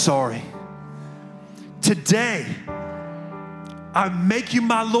 and I'm sorry. Today, I make you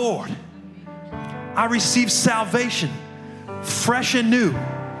my Lord. I receive salvation, fresh and new.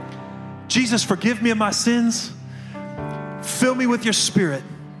 Jesus, forgive me of my sins. Fill me with your Spirit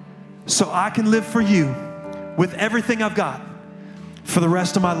so I can live for you with everything I've got for the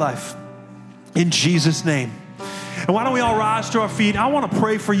rest of my life. In Jesus' name. And why don't we all rise to our feet? I want to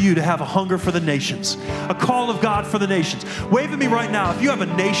pray for you to have a hunger for the nations, a call of God for the nations. Wave at me right now if you have a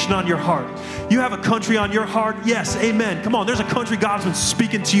nation on your heart. You have a country on your heart. Yes, amen. Come on, there's a country God's been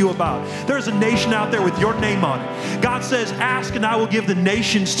speaking to you about. There's a nation out there with your name on it. God says, ask and I will give the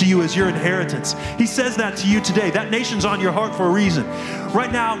nations to you as your inheritance. He says that to you today. That nation's on your heart for a reason.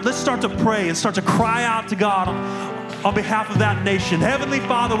 Right now, let's start to pray and start to cry out to God on behalf of that nation. Heavenly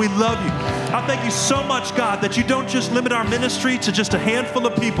Father, we love you. I thank you so much, God, that you don't just limit our ministry to just a handful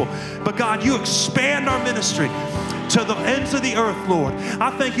of people, but God, you expand our ministry to the ends of the earth, Lord. I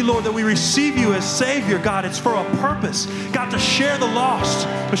thank you, Lord, that we receive you as Savior, God. It's for a purpose, God, to share the lost,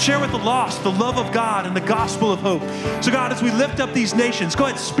 to share with the lost the love of God and the gospel of hope. So, God, as we lift up these nations, go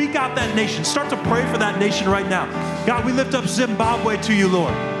ahead, speak out that nation. Start to pray for that nation right now. God, we lift up Zimbabwe to you,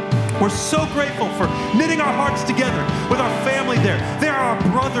 Lord. We're so grateful for knitting our hearts together with our family there. They are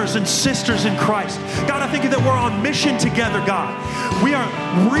our brothers and sisters in Christ. God, I thank you that we're on mission together, God. We are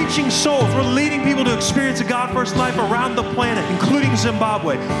reaching souls. We're leading people to experience a God-first life around the planet, including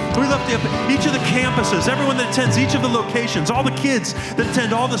Zimbabwe. We lift up each of the campuses, everyone that attends each of the locations, all the kids that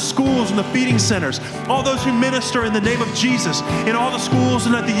attend all the schools and the feeding centers, all those who minister in the name of Jesus in all the schools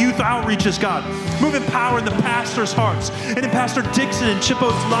and at the youth outreaches, God. Move in power in the pastors' hearts and in Pastor Dixon and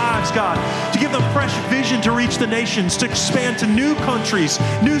Chippo's lives, God, to give them fresh vision to reach the nations, to expand to new countries,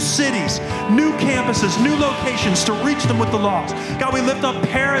 new cities, new campuses, new locations, to reach them with the lost. God, we lift up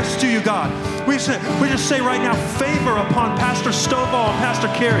Paris to you, God. We just say right now, favor upon Pastor Stovall and Pastor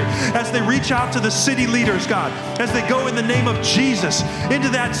Carey as they reach out to the city leaders, God, as they go in the name of Jesus into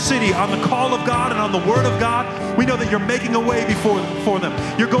that city on the call of God and on the word of God. We know that you're making a way for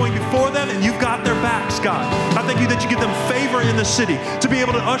them. You're going before them and you've got their backs, God. I thank you that you give them favor in the city to be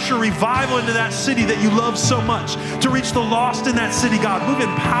able to usher revival into that city that you love so much, to reach the lost in that city, God. Move in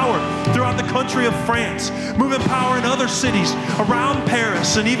power throughout the country of France. Move in power in other cities around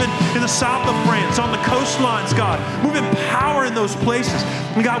Paris and even in the south of France, on the coastlines, God. Move in power in those places.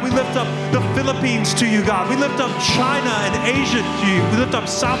 And God, we lift up the Philippines to you, God. We lift up China and Asia to you. We lift up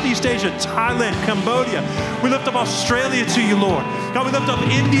Southeast Asia, Thailand, Cambodia. We lift up Australia to you, Lord. God, we lift up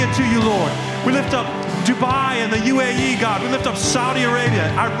India to you, Lord. We lift up Dubai and the UAE, God. We lift up Saudi Arabia,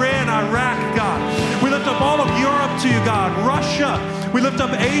 Iran, Iraq, God. We lift up all of Europe to you, God. Russia. We lift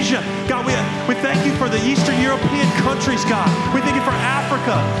up Asia. God, we thank you for the Eastern European countries, God. We thank you for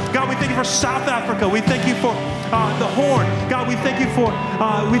Africa. God, we thank you for South Africa. We thank you for the Horn. God, we thank you for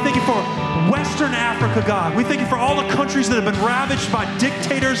Western Africa, God. We thank you for all the countries that have been ravaged by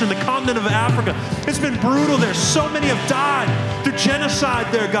dictators in the continent of Africa. It's been brutal there. So many have died through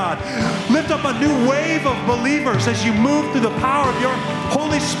genocide there, God. Lift up a new wave of believers as you move through the power of your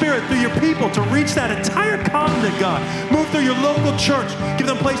Holy Spirit through your people to reach that entire continent, God. Move through your local church. Give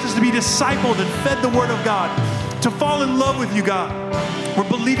them places to be discipled and fed the word of God, to fall in love with you, God. We're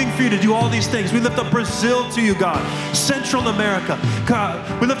believing for you to do all these things. We lift up Brazil to you, God. Central America.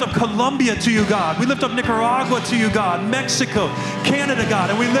 God. We lift up Colombia to you, God. We lift up Nicaragua to you, God. Mexico, Canada, God.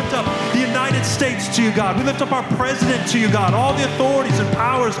 And we lift up the United States to you, God. We lift up our president to you, God. All the authorities and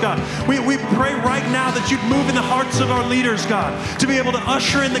powers, God. We pray right now that you'd move in the hearts of our leaders, God, to be able to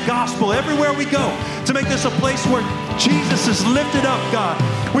usher in the gospel everywhere we go, to make this a place where Jesus is lifted up, God.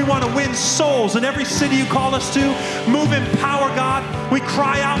 We want to win souls in every city you call us to. Move in power, God. We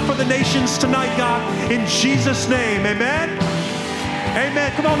cry out for the nations tonight, God, in Jesus' name. Amen.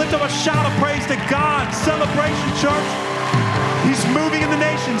 Amen. Come on, lift up a shout of praise to God. Celebration, church. He's moving in the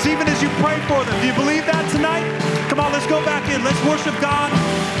nations, even as you pray for them. Do you believe that tonight? Come on, let's go back in. Let's worship God.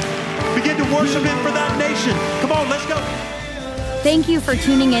 Begin to worship Him for that nation. Come on, let's go. Thank you for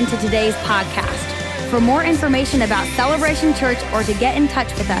tuning in to today's podcast. For more information about Celebration Church or to get in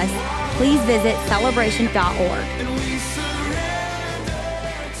touch with us, please visit celebration.org.